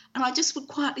 And I just would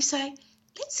quietly say,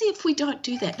 let's see if we don't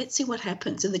do that. Let's see what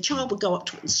happens. And the child would go up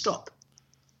to it and stop,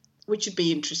 which would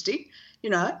be interesting,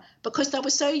 because they were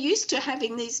so used to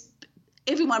having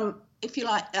everyone, if you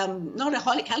like, not a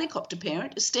helicopter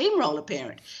parent, a steamroller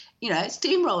parent,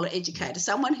 steamroller educator,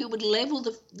 someone who would level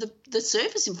the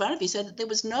surface in front of you so that there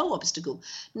was no obstacle,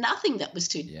 nothing that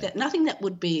was nothing that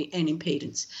would be an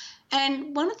impedance.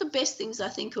 And one of the best things I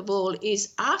think of all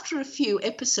is after a few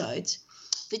episodes,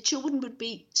 the children would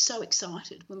be so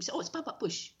excited when we say, it's Bub Up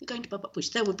Bush, we're going to Bub Up Bush.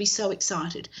 They would be so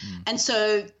excited. And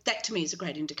so that to me is a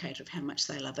great indicator of how much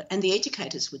they love it. And the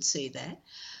educators would see that.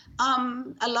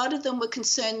 A lot of them were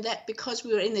concerned that because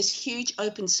we were in this huge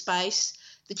open space,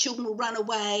 the children will run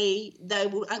away. They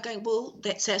are going, well,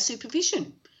 that's our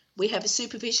supervision. We have a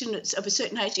supervision of a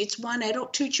certain age. It's one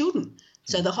adult, two children.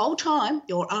 So the whole time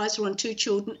your eyes are on two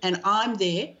children and I'm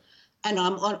there and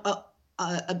I'm on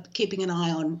keeping an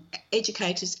eye on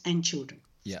educators and children.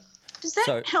 Yeah. Does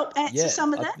that help answer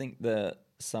some of that? I think the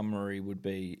summary would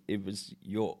be it was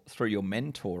through your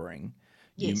mentoring,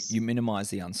 you minimise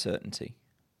the uncertainty.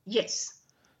 Yes.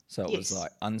 So it was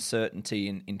like uncertainty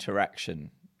in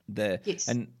interaction there. Yes.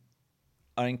 And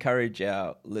I encourage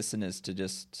our listeners to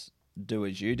just do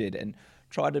as you did and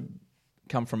try to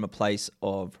come from a place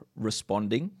of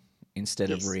responding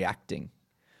instead of reacting.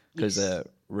 Because a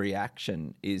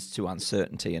reaction is to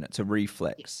uncertainty and it's a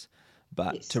reflex,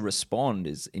 but to respond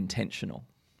is intentional.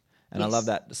 And I love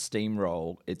that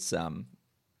steamroll. It's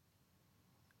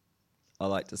I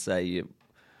like to say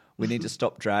we need to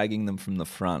stop dragging them from the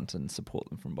front and support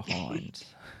them from behind.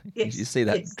 Yes, You see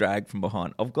that yes. drag from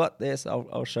behind. I've got this.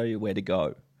 I'll show you where to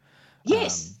go.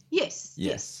 Yes, yes,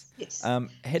 yes. yes.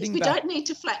 Heading we back. don't need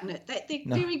to flatten it. They're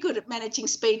very good at managing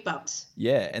speed bumps.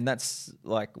 Yeah, and that's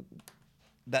like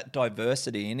that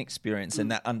diversity in experience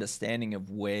and that understanding of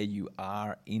where you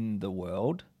are in the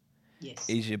world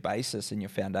is your basis and your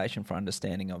foundation for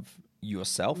understanding of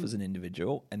yourself as an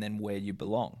individual and then where you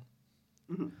belong.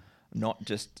 Not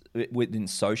just within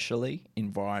socially,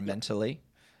 environmentally,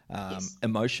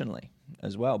 emotionally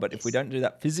as well. But if we don't do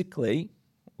that physically,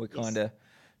 we're kind of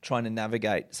trying to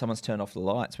navigate. Someone's turned off the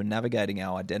lights. We're navigating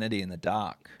our identity in the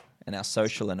dark and our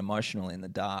social and emotional in the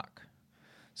dark.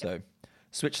 So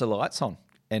switch the lights on.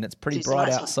 And it's pretty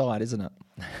bright outside, isn't it?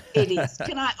 It is.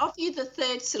 Can I offer you the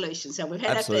third solution? So we've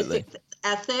had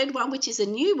our third one, which is a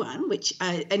new one, which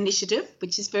initiative,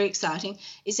 which is very exciting,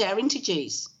 is our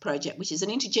Intergees project, which is an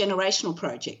intergenerational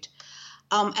project.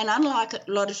 And unlike a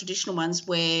lot of traditional ones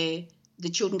where the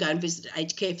children go and visit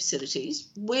aged care facilities,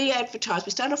 we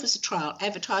start off as a trial,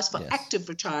 advertise for active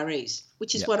retirees,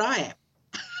 which is what I am.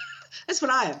 That's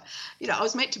what I am. I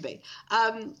was meant to be.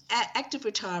 Active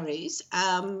retirees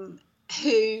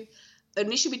who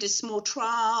initially did a small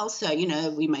trial. So,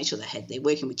 we made sure they had their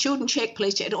working with children check,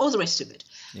 police check, and all the rest of it.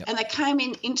 Yep. And they came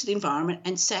into the environment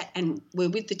and sat and were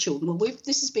with the children. Well,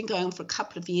 this has been going on for a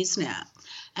couple of years now.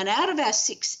 And out of our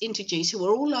 6 Intergees, who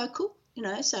are all local,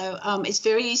 so it's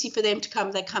very easy for them to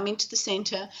come. They come into the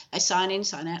centre, they sign in,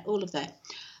 sign out, all of that.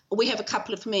 We have a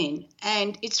couple of men,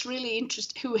 and it's really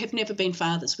interesting, who have never been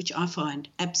fathers, which I find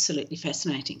absolutely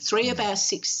fascinating. 3 of our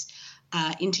 6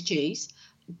 Intergees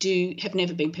have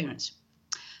never been parents.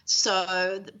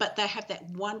 So, but they have that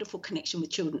wonderful connection with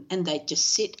children, and they just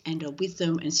sit and are with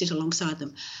them and sit alongside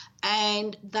them.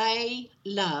 And they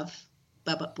love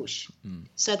Bubbut Bush.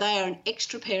 So they are an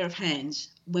extra pair of hands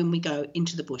when we go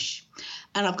into the bush.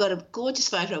 And I've got a gorgeous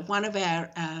photo of one of our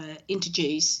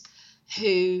Intergees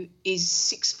who is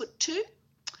 6'2",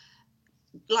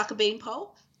 like a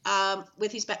beanpole,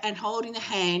 with his back and holding the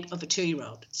hand of a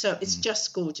 2-year-old. So it's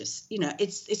just gorgeous.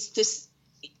 It's just...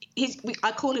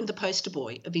 I call him the poster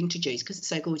boy of Intergees because it's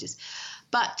so gorgeous.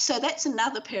 But so that's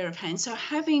another pair of hands. So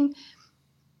having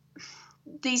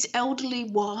these elderly,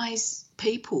 wise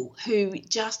people who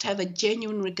just have a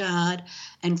genuine regard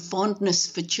and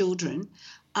fondness for children,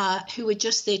 who are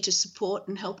just there to support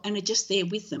and help and are just there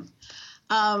with them.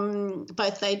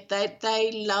 Both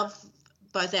they love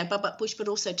both our Bubbut Bush, but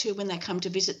also too when they come to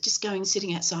visit, just going and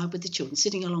sitting outside with the children,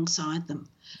 sitting alongside them.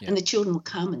 Yeah. And the children will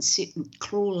come and sit and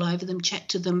crawl over them, chat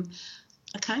to them.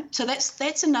 Okay, so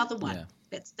that's another one.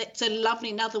 Yeah. That's a lovely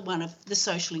another one of the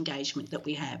social engagement that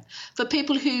we have for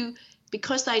people who,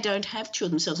 because they don't have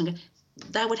children themselves,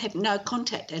 they would have no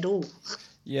contact at all.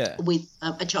 Yeah. With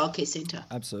a childcare centre.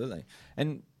 Absolutely,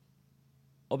 and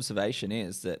observation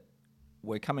is that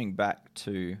we're coming back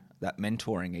to that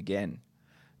mentoring again.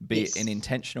 Be it an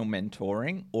intentional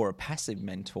mentoring or a passive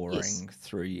mentoring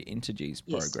through your Intergees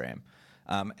program,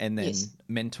 and then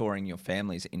mentoring your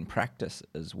families in practice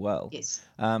as well. Yes.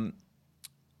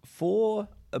 For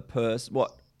a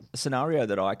scenario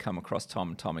that I come across time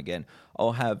and time again,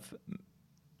 I'll have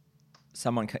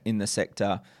someone in the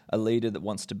sector, a leader that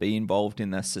wants to be involved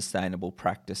in the sustainable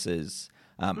practices,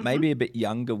 maybe a bit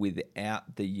younger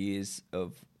without the years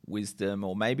of wisdom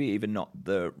or maybe even not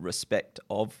the respect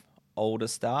of older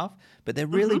staff, but they're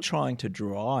really trying to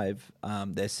drive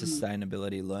their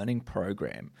sustainability learning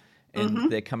program,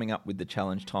 and they're coming up with the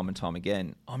challenge time and time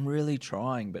again. I'm really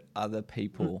trying, but other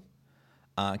people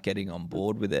aren't getting on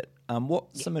board with it.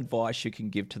 What's some advice you can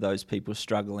give to those people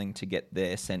struggling to get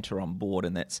their centre on board,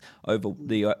 and that's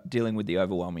dealing with the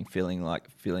overwhelming feeling like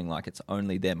it's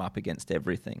only them up against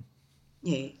everything?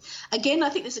 Yeah. Again, I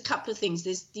think there's a couple of things.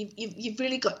 You've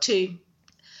really got to...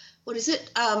 What is it?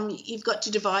 You've got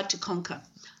to divide to conquer.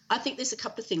 I think there's a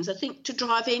couple of things. I think to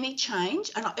drive any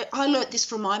change, and I learnt this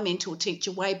from my mentor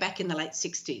teacher way back in the late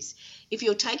 60s, if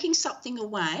you're taking something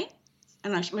away,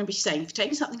 and I remember saying, if you're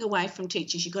taking something away from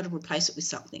teachers, you've got to replace it with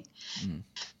something.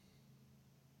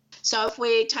 So if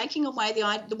we're taking away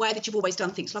the way that you've always done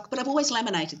things, like, but I've always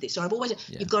laminated this, or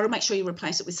you've got to make sure you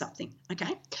replace it with something,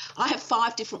 okay? I have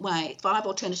 5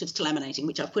 alternatives to laminating,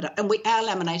 which I've put up, and our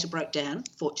laminator broke down,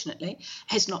 fortunately,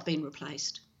 has not been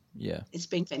replaced. Yeah. It's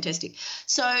been fantastic.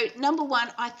 So number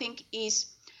 1, I think,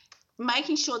 is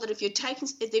making sure that if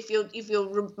you're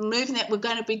removing that, we're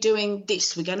going to be doing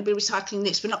this, we're going to be recycling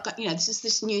this, we're not, this is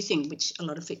this new thing, which a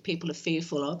lot of people are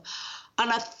fearful of.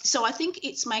 And so I think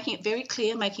it's making it very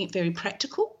clear, making it very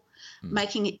practical,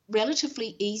 making it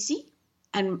relatively easy,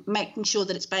 and making sure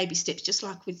that it's baby steps, just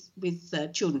like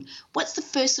with children. What's the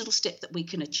first little step that we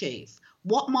can achieve?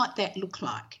 What might that look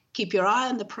like? Keep your eye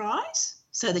on the prize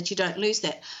so that you don't lose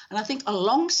that. And I think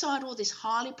alongside all this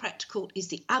highly practical is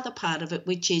the other part of it,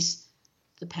 which is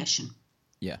the passion.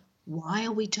 Yeah. Why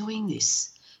are we doing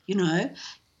this? You know,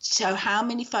 so how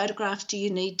many photographs do you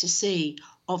need to see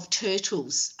of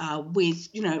turtles with,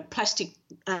 you know, plastic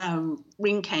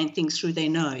ring can things through their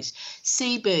nose,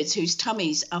 seabirds whose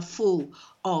tummies are full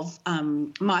of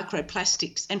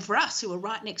microplastics, and for us who are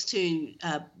right next to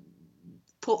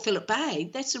Port Phillip Bay,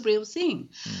 that's a real thing.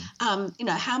 You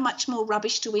know, how much more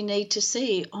rubbish do we need to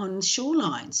see on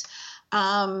shorelines?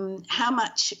 How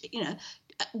much, you know,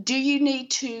 do you need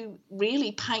to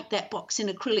really paint that box in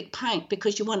acrylic paint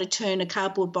because you want to turn a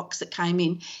cardboard box that came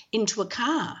in into a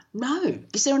car? No.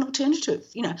 Is there an alternative?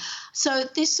 You know, so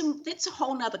that's a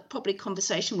whole nother probably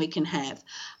conversation we can have.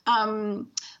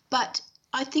 But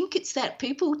I think it's that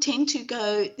people tend to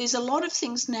go, there's a lot of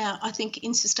things now, I think,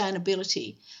 in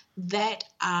sustainability that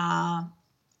are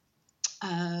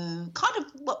kind of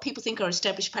what people think are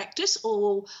established practice,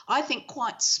 or I think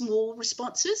quite small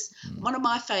responses. One of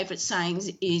my favourite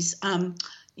sayings is,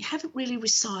 you haven't really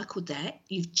recycled that,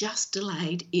 you've just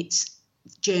delayed its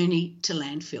journey to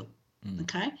landfill.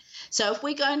 Okay, so if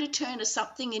we're going to turn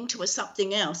something into a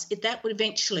something else, that would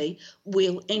eventually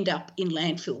will end up in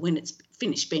landfill when it's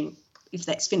finished being, if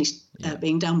that's finished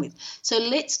being done with. So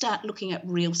let's start looking at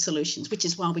real solutions, which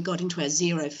is why we got into our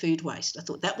zero food waste. I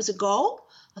thought that was a goal.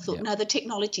 I thought, no, the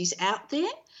technology's out there.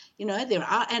 You know, there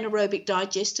are anaerobic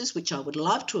digesters, which I would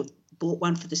love to have bought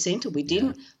one for the centre. We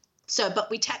didn't. So, but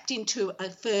we tapped into a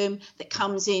firm that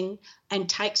comes in and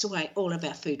takes away all of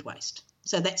our food waste.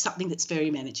 So that's something that's very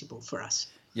manageable for us.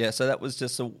 Yeah, so that was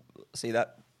just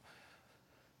that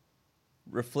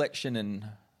reflection and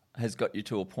has got you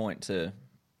to a point to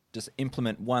just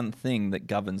implement one thing that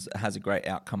has a great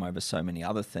outcome over so many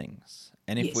other things.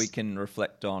 And if we can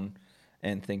reflect on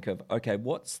and think of, okay,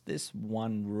 what's this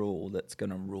one rule that's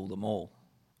going to rule them all?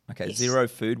 Okay, zero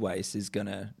food waste is going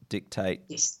to dictate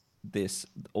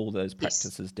all those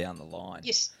practices down the line.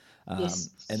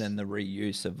 And then the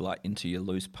reuse of into your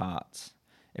loose parts.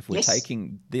 If we're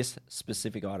taking this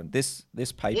specific item, this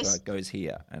paper goes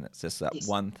here, and it's just that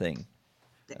one thing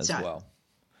as well.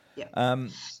 Yeah.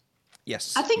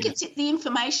 Yes. I think it's the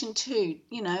information too,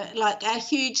 you know, like our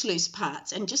huge loose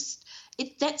parts, and just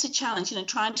that's a challenge, you know,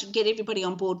 trying to get everybody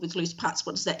on board with loose parts.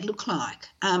 What does that look like?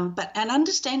 But an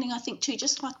understanding, I think, too,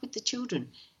 just like with the children,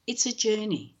 it's a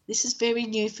journey. This is very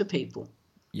new for people.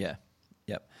 Yeah.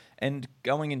 Yep. And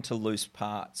going into loose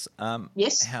parts,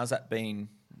 how's that been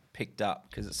picked up?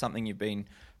 Because it's something you've been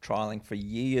trialling for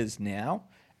years now,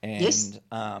 and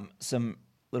some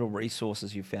little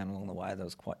resources you found along the way that I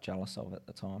was quite jealous of at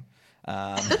the time.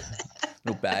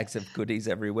 Little bags of goodies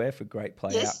everywhere for great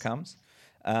play outcomes.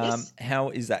 How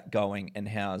is that going, and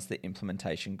how's the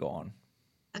implementation gone?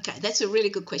 Okay, that's a really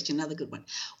good question, another good one.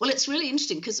 Well, it's really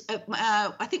interesting because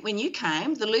I think when you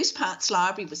came, the loose parts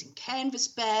library was in canvas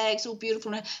bags, all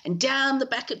beautiful, and down the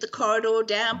back of the corridor,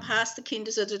 down past the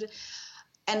kinders,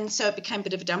 and so it became a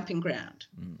bit of a dumping ground.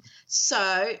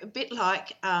 So a bit like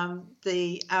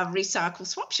the recycle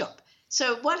swap shop.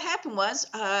 So what happened was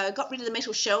got rid of the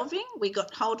metal shelving. We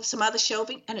got hold of some other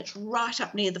shelving, and it's right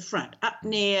up near the front, up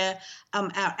near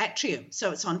our atrium,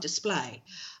 so it's on display.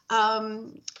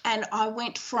 And I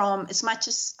went from, as much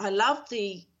as I loved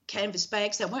the canvas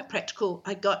bags, they weren't practical,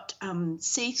 I got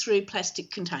see-through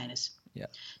plastic containers. Yeah.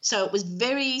 So it was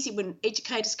very easy when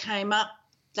educators came up,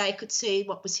 they could see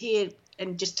what was here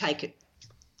and just take it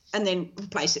and then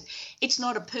replace it. It's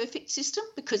not a perfect system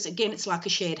because, again, it's like a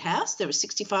shared house. There are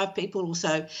 65 people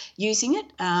also using it.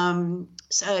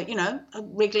 So, you know, I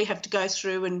regularly have to go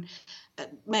through and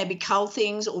maybe cull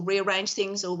things or rearrange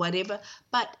things or whatever.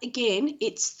 But, again,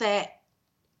 it's that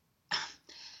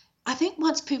I think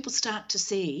once people start to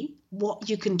see what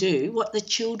you can do, what the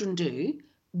children do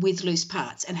with loose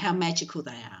parts and how magical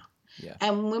they are. Yeah.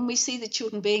 And when we see the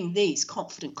children being these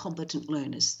confident, competent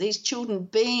learners, these children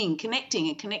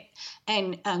connecting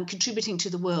and contributing to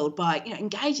the world by, you know,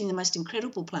 engaging in the most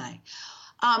incredible play.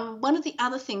 One of the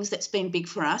other things that's been big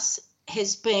for us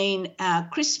has been our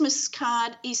Christmas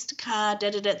card, Easter card,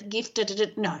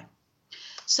 gift, no.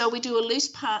 So we do a loose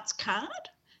parts card.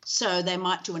 So they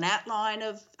might do an outline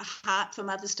of a heart for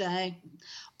Mother's Day,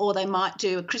 or they might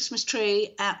do a Christmas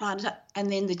tree outline,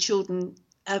 and then the children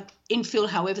infill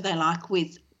however they like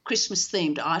with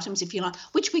Christmas-themed items, if you like,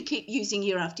 which we keep using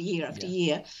year after year after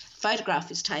year.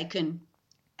 Photograph is taken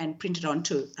and printed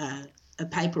onto a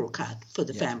paper or card for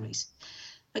the families.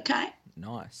 Okay?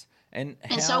 Nice. And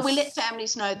so we let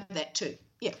families know that too.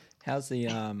 Yeah. How's the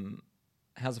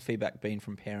how's the feedback been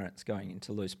from parents going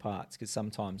into loose parts? Because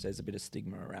sometimes there's a bit of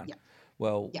stigma around, Yeah.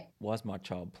 well, Yeah. why is my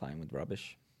child playing with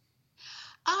rubbish?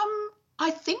 I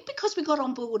think because we got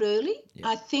on board early. Yeah.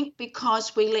 I think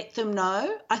because we let them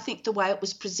know. I think the way it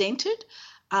was presented,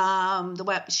 the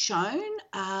way it was shown,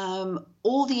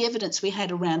 all the evidence we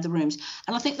had around the rooms.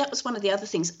 And I think that was one of the other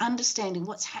things, understanding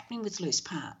what's happening with loose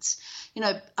parts. You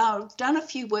know, I've done a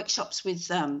few workshops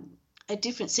with at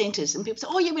different centres, and people say,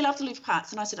 oh, yeah, we love the loose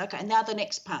parts. And I said, okay, and now the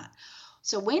next part.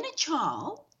 So when a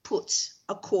child puts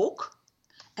a cork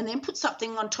and then puts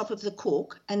something on top of the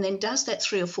cork and then does that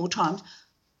 3 or 4 times,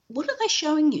 what are they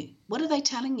showing you? What are they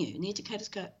telling you? And the educators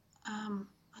go,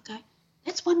 okay,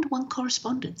 that's one-to-one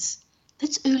correspondence.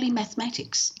 That's early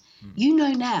mathematics. You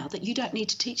know now that you don't need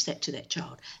to teach that to that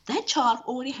child. That child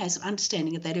already has an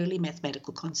understanding of that early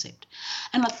mathematical concept.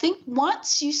 And I think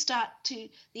once the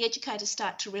educators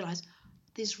start to realise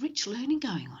there's rich learning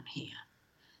going on here.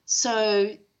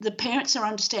 So the parents are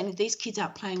understanding these kids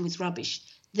aren't playing with rubbish.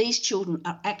 These children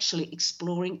are actually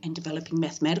exploring and developing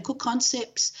mathematical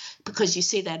concepts, because you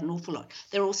see that an awful lot.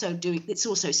 They're also it's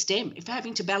also STEM. If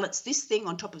having to balance this thing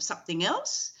on top of something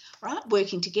else, right,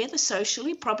 working together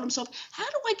socially, problem solve, how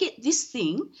do I get this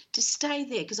thing to stay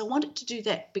there? Because I want it to do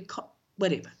that, because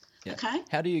whatever, Yeah. okay?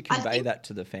 How do you convey that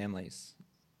to the families?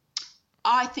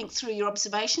 I think through your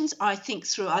observations, I think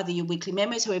through either your weekly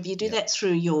memos, however you do that,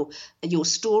 through your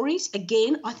stories.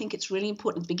 Again, I think it's really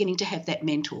important beginning to have that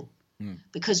mentor.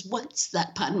 Because once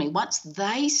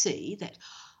they see that,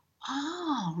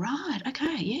 oh, right,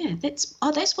 okay, yeah, that's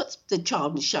what the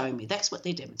child is showing me. That's what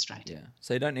they're demonstrating. Yeah.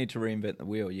 So you don't need to reinvent the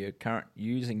wheel. You're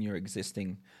using your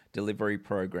existing delivery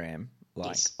program,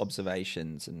 like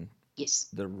observations and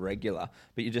the regular,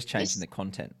 but you're just changing the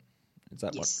content. Is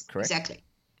that correct? Exactly.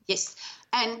 Yes.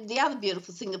 And the other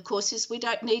beautiful thing, of course, is we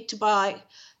don't need to buy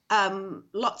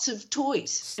lots of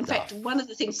toys. In fact, one of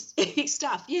the things,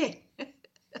 stuff, yeah.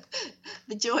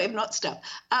 The joy of not stuff.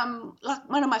 Like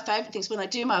one of my favourite things when I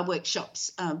do my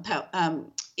workshops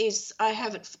is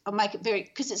I make it very,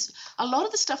 because it's a lot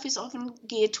of the stuff is often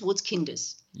geared towards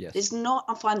kinders. Yes.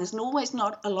 I find there's always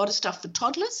not a lot of stuff for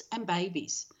toddlers and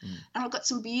babies. And I've got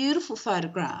some beautiful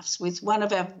photographs with one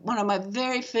of my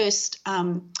very first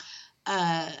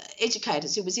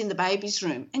educators who was in the babies'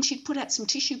 room, and she'd put out some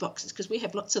tissue boxes, because we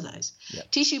have lots of those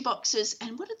tissue boxes.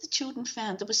 And what had the children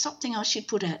found? There was something else she'd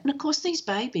put out, and of course these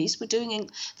babies were doing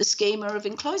the schema of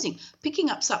enclosing,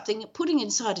 picking up something, putting it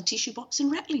inside a tissue box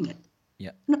and rattling it.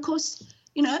 And of course,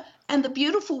 and the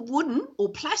beautiful wooden or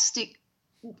plastic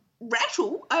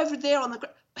rattle over there on the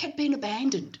ground had been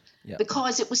abandoned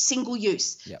because it was single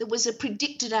use. There was a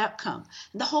predicted outcome.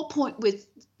 And the whole point with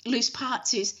loose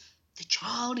parts is the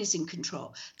child is in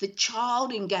control. The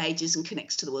child engages and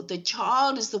connects to the world. The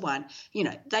child is the one,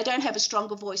 they don't have a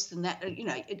stronger voice than that.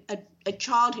 A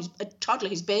toddler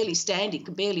who's barely standing,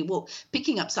 can barely walk,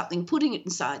 picking up something, putting it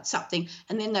inside something,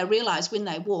 and then they realise when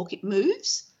they walk it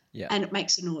moves and it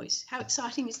makes a noise. How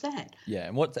exciting is that? Yeah,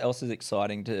 and what else is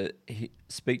exciting to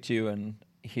speak to you and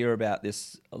hear about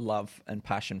this love and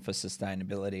passion for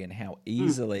sustainability and how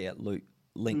easily it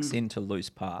links into loose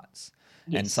parts.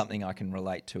 And something I can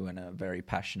relate to and are very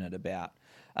passionate about.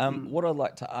 What I'd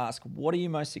like to ask, what are you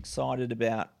most excited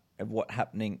about of what's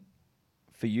happening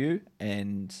for you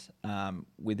and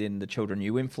within the children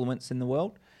you influence in the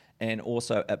world, and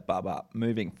also at Bub Up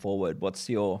moving forward? What's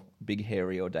your big,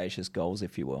 hairy, audacious goals,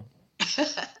 if you will?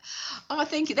 Oh,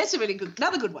 thank you. That's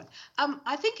another good one.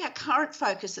 I think our current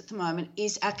focus at the moment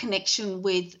is our connection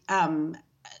with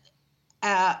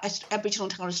our Aboriginal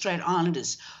and Torres Strait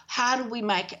Islanders. How do we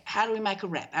make a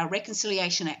RAP, our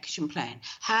Reconciliation Action Plan?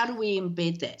 How do we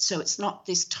embed that so it's not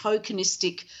this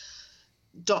tokenistic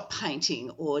dot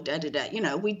painting or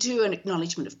da-da-da? We do an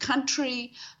acknowledgement of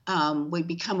country. We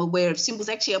become aware of symbols.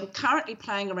 Actually, I'm currently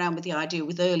playing around with the idea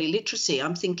with early literacy.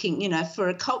 I'm thinking, for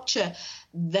a culture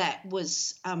that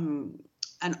was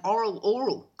an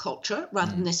oral culture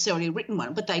rather than necessarily a written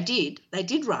one, but they did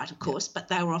write, of course, but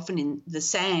they were often in the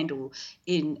sand or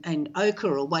in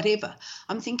ochre or whatever.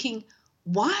 I'm thinking,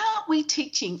 why aren't we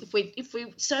teaching, why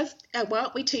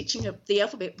aren't we teaching the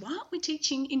alphabet? Why aren't we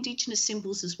teaching Indigenous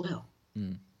symbols as well?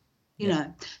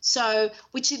 So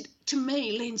which to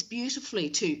me lends beautifully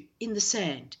to in the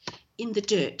sand, in the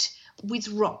dirt, with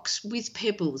rocks, with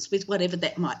pebbles, with whatever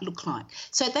that might look like.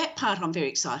 So that part I'm very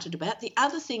excited about. The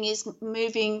other thing is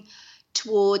moving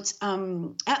towards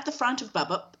out the front of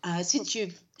Bub Up, since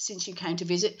you came to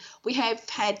visit, we have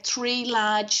had 3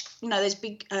 large, there's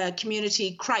big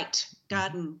community crate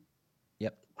gardens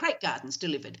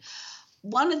delivered.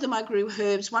 One of them I grew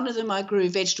herbs, one of them I grew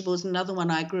vegetables, another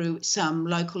one I grew some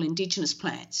local Indigenous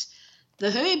plants. The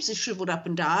herbs have shriveled up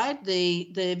and died.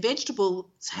 The vegetables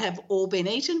have all been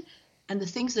eaten, and the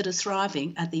things that are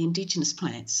thriving are the indigenous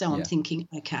plants. So I'm thinking,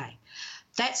 okay,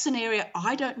 that's an area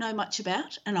I don't know much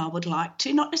about, and I would like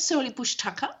to, not necessarily bush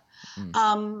tucker.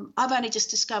 I've only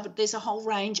just discovered there's a whole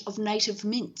range of native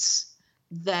mints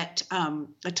that are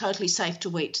totally safe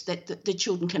to eat that the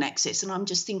children can access. And I'm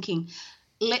just thinking,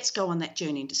 let's go on that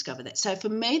journey and discover that. So for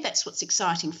me, that's what's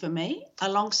exciting for me.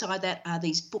 Alongside that are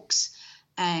these books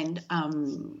and,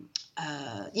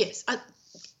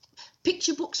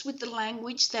 picture books with the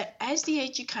language that as the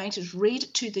educators read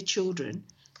it to the children,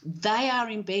 they are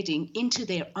embedding into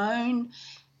their own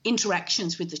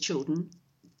interactions with the children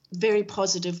very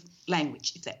positive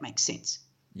language, if that makes sense.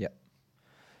 Yep,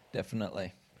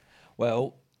 definitely.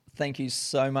 Well, thank you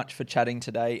so much for chatting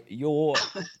today. Your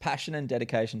passion and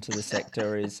dedication to the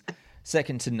sector is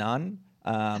second to none.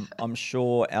 I'm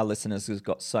sure our listeners have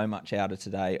got so much out of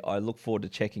today. I look forward to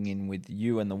checking in with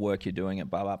you and the work you're doing at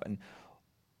Bubup. And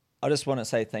I just want to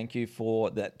say thank you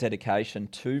for that dedication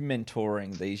to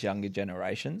mentoring these younger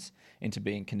generations into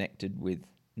being connected with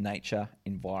nature,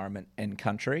 environment and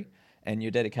country, and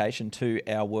your dedication to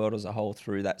our world as a whole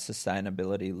through that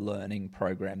sustainability learning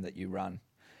program that you run.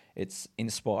 It's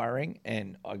inspiring,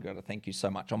 and I've got to thank you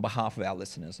so much on behalf of our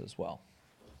listeners as well.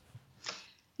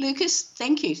 Lucas,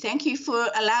 thank you. Thank you for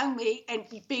allowing me and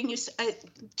being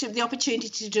to the opportunity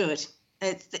to do it.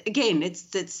 It's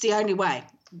the only way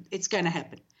it's going to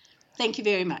happen. Thank you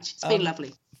very much. It's been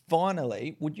lovely.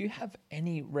 Finally, would you have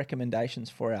any recommendations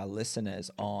for our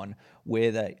listeners on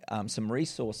where they some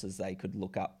resources they could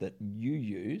look up that you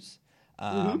use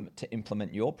to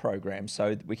implement your program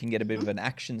so that we can get a bit of an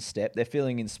action step? They're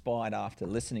feeling inspired after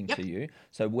listening to you.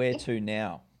 So where to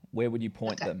now? Where would you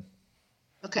point them?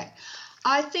 Okay.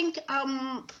 I think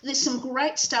there's some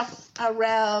great stuff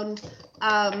around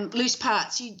loose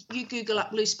parts. You Google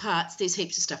up loose parts. There's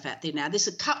heaps of stuff out there now. There's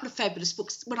a couple of fabulous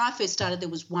books. When I first started, there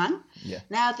was one. Yeah.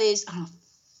 Now there's,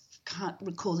 can't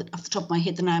recall it off the top of my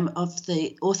head, the name of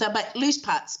the author, but loose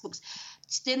parts books.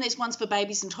 Then there's ones for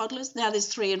babies and toddlers. Now there's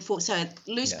 3 and 4. So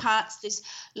loose parts, there's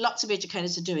lots of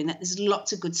educators are doing that. There's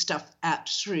lots of good stuff out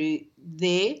through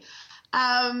there.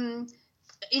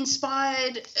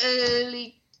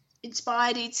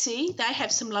 Inspired EC, they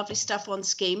have some lovely stuff on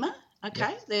schema.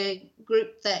 Okay, the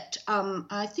group that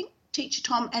I think Teacher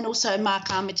Tom and also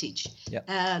Mark Armitage,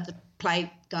 the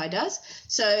play guy, does.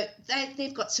 So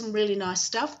they've got some really nice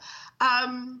stuff.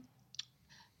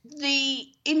 The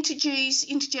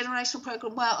intergenerational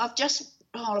program. Well,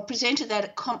 I presented that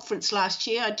at conference last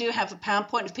year. I do have a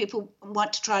PowerPoint. If people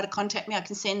want to try to contact me, I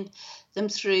can send them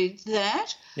through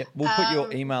that. Yeah, we'll put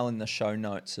your email in the show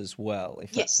notes as well,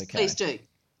 if that's okay. Yes, please do.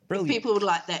 Brilliant. People would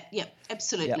like that. Yep,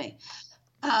 absolutely.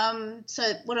 Yep.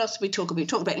 So what else do we talk about? We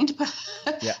talk about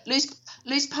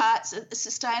loose parts,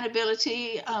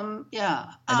 sustainability. And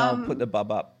I'll put the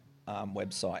Bubup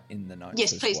website in the notes.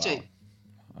 Yes, please do. Okay.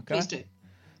 Please do.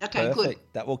 Okay, perfect. good.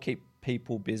 That will keep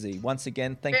people busy. Once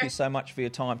again, thank you so much for your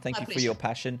time. Thank you for your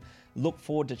passion. Look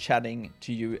forward to chatting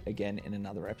to you again in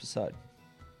another episode.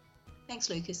 Thanks,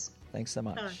 Lucas. Thanks so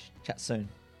much. Bye. Chat soon.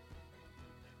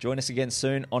 Join us again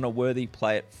soon on a Worthy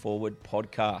Play It Forward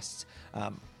podcast.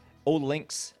 All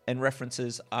links and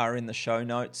references are in the show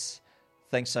notes.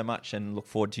 Thanks so much and look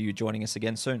forward to you joining us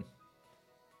again soon.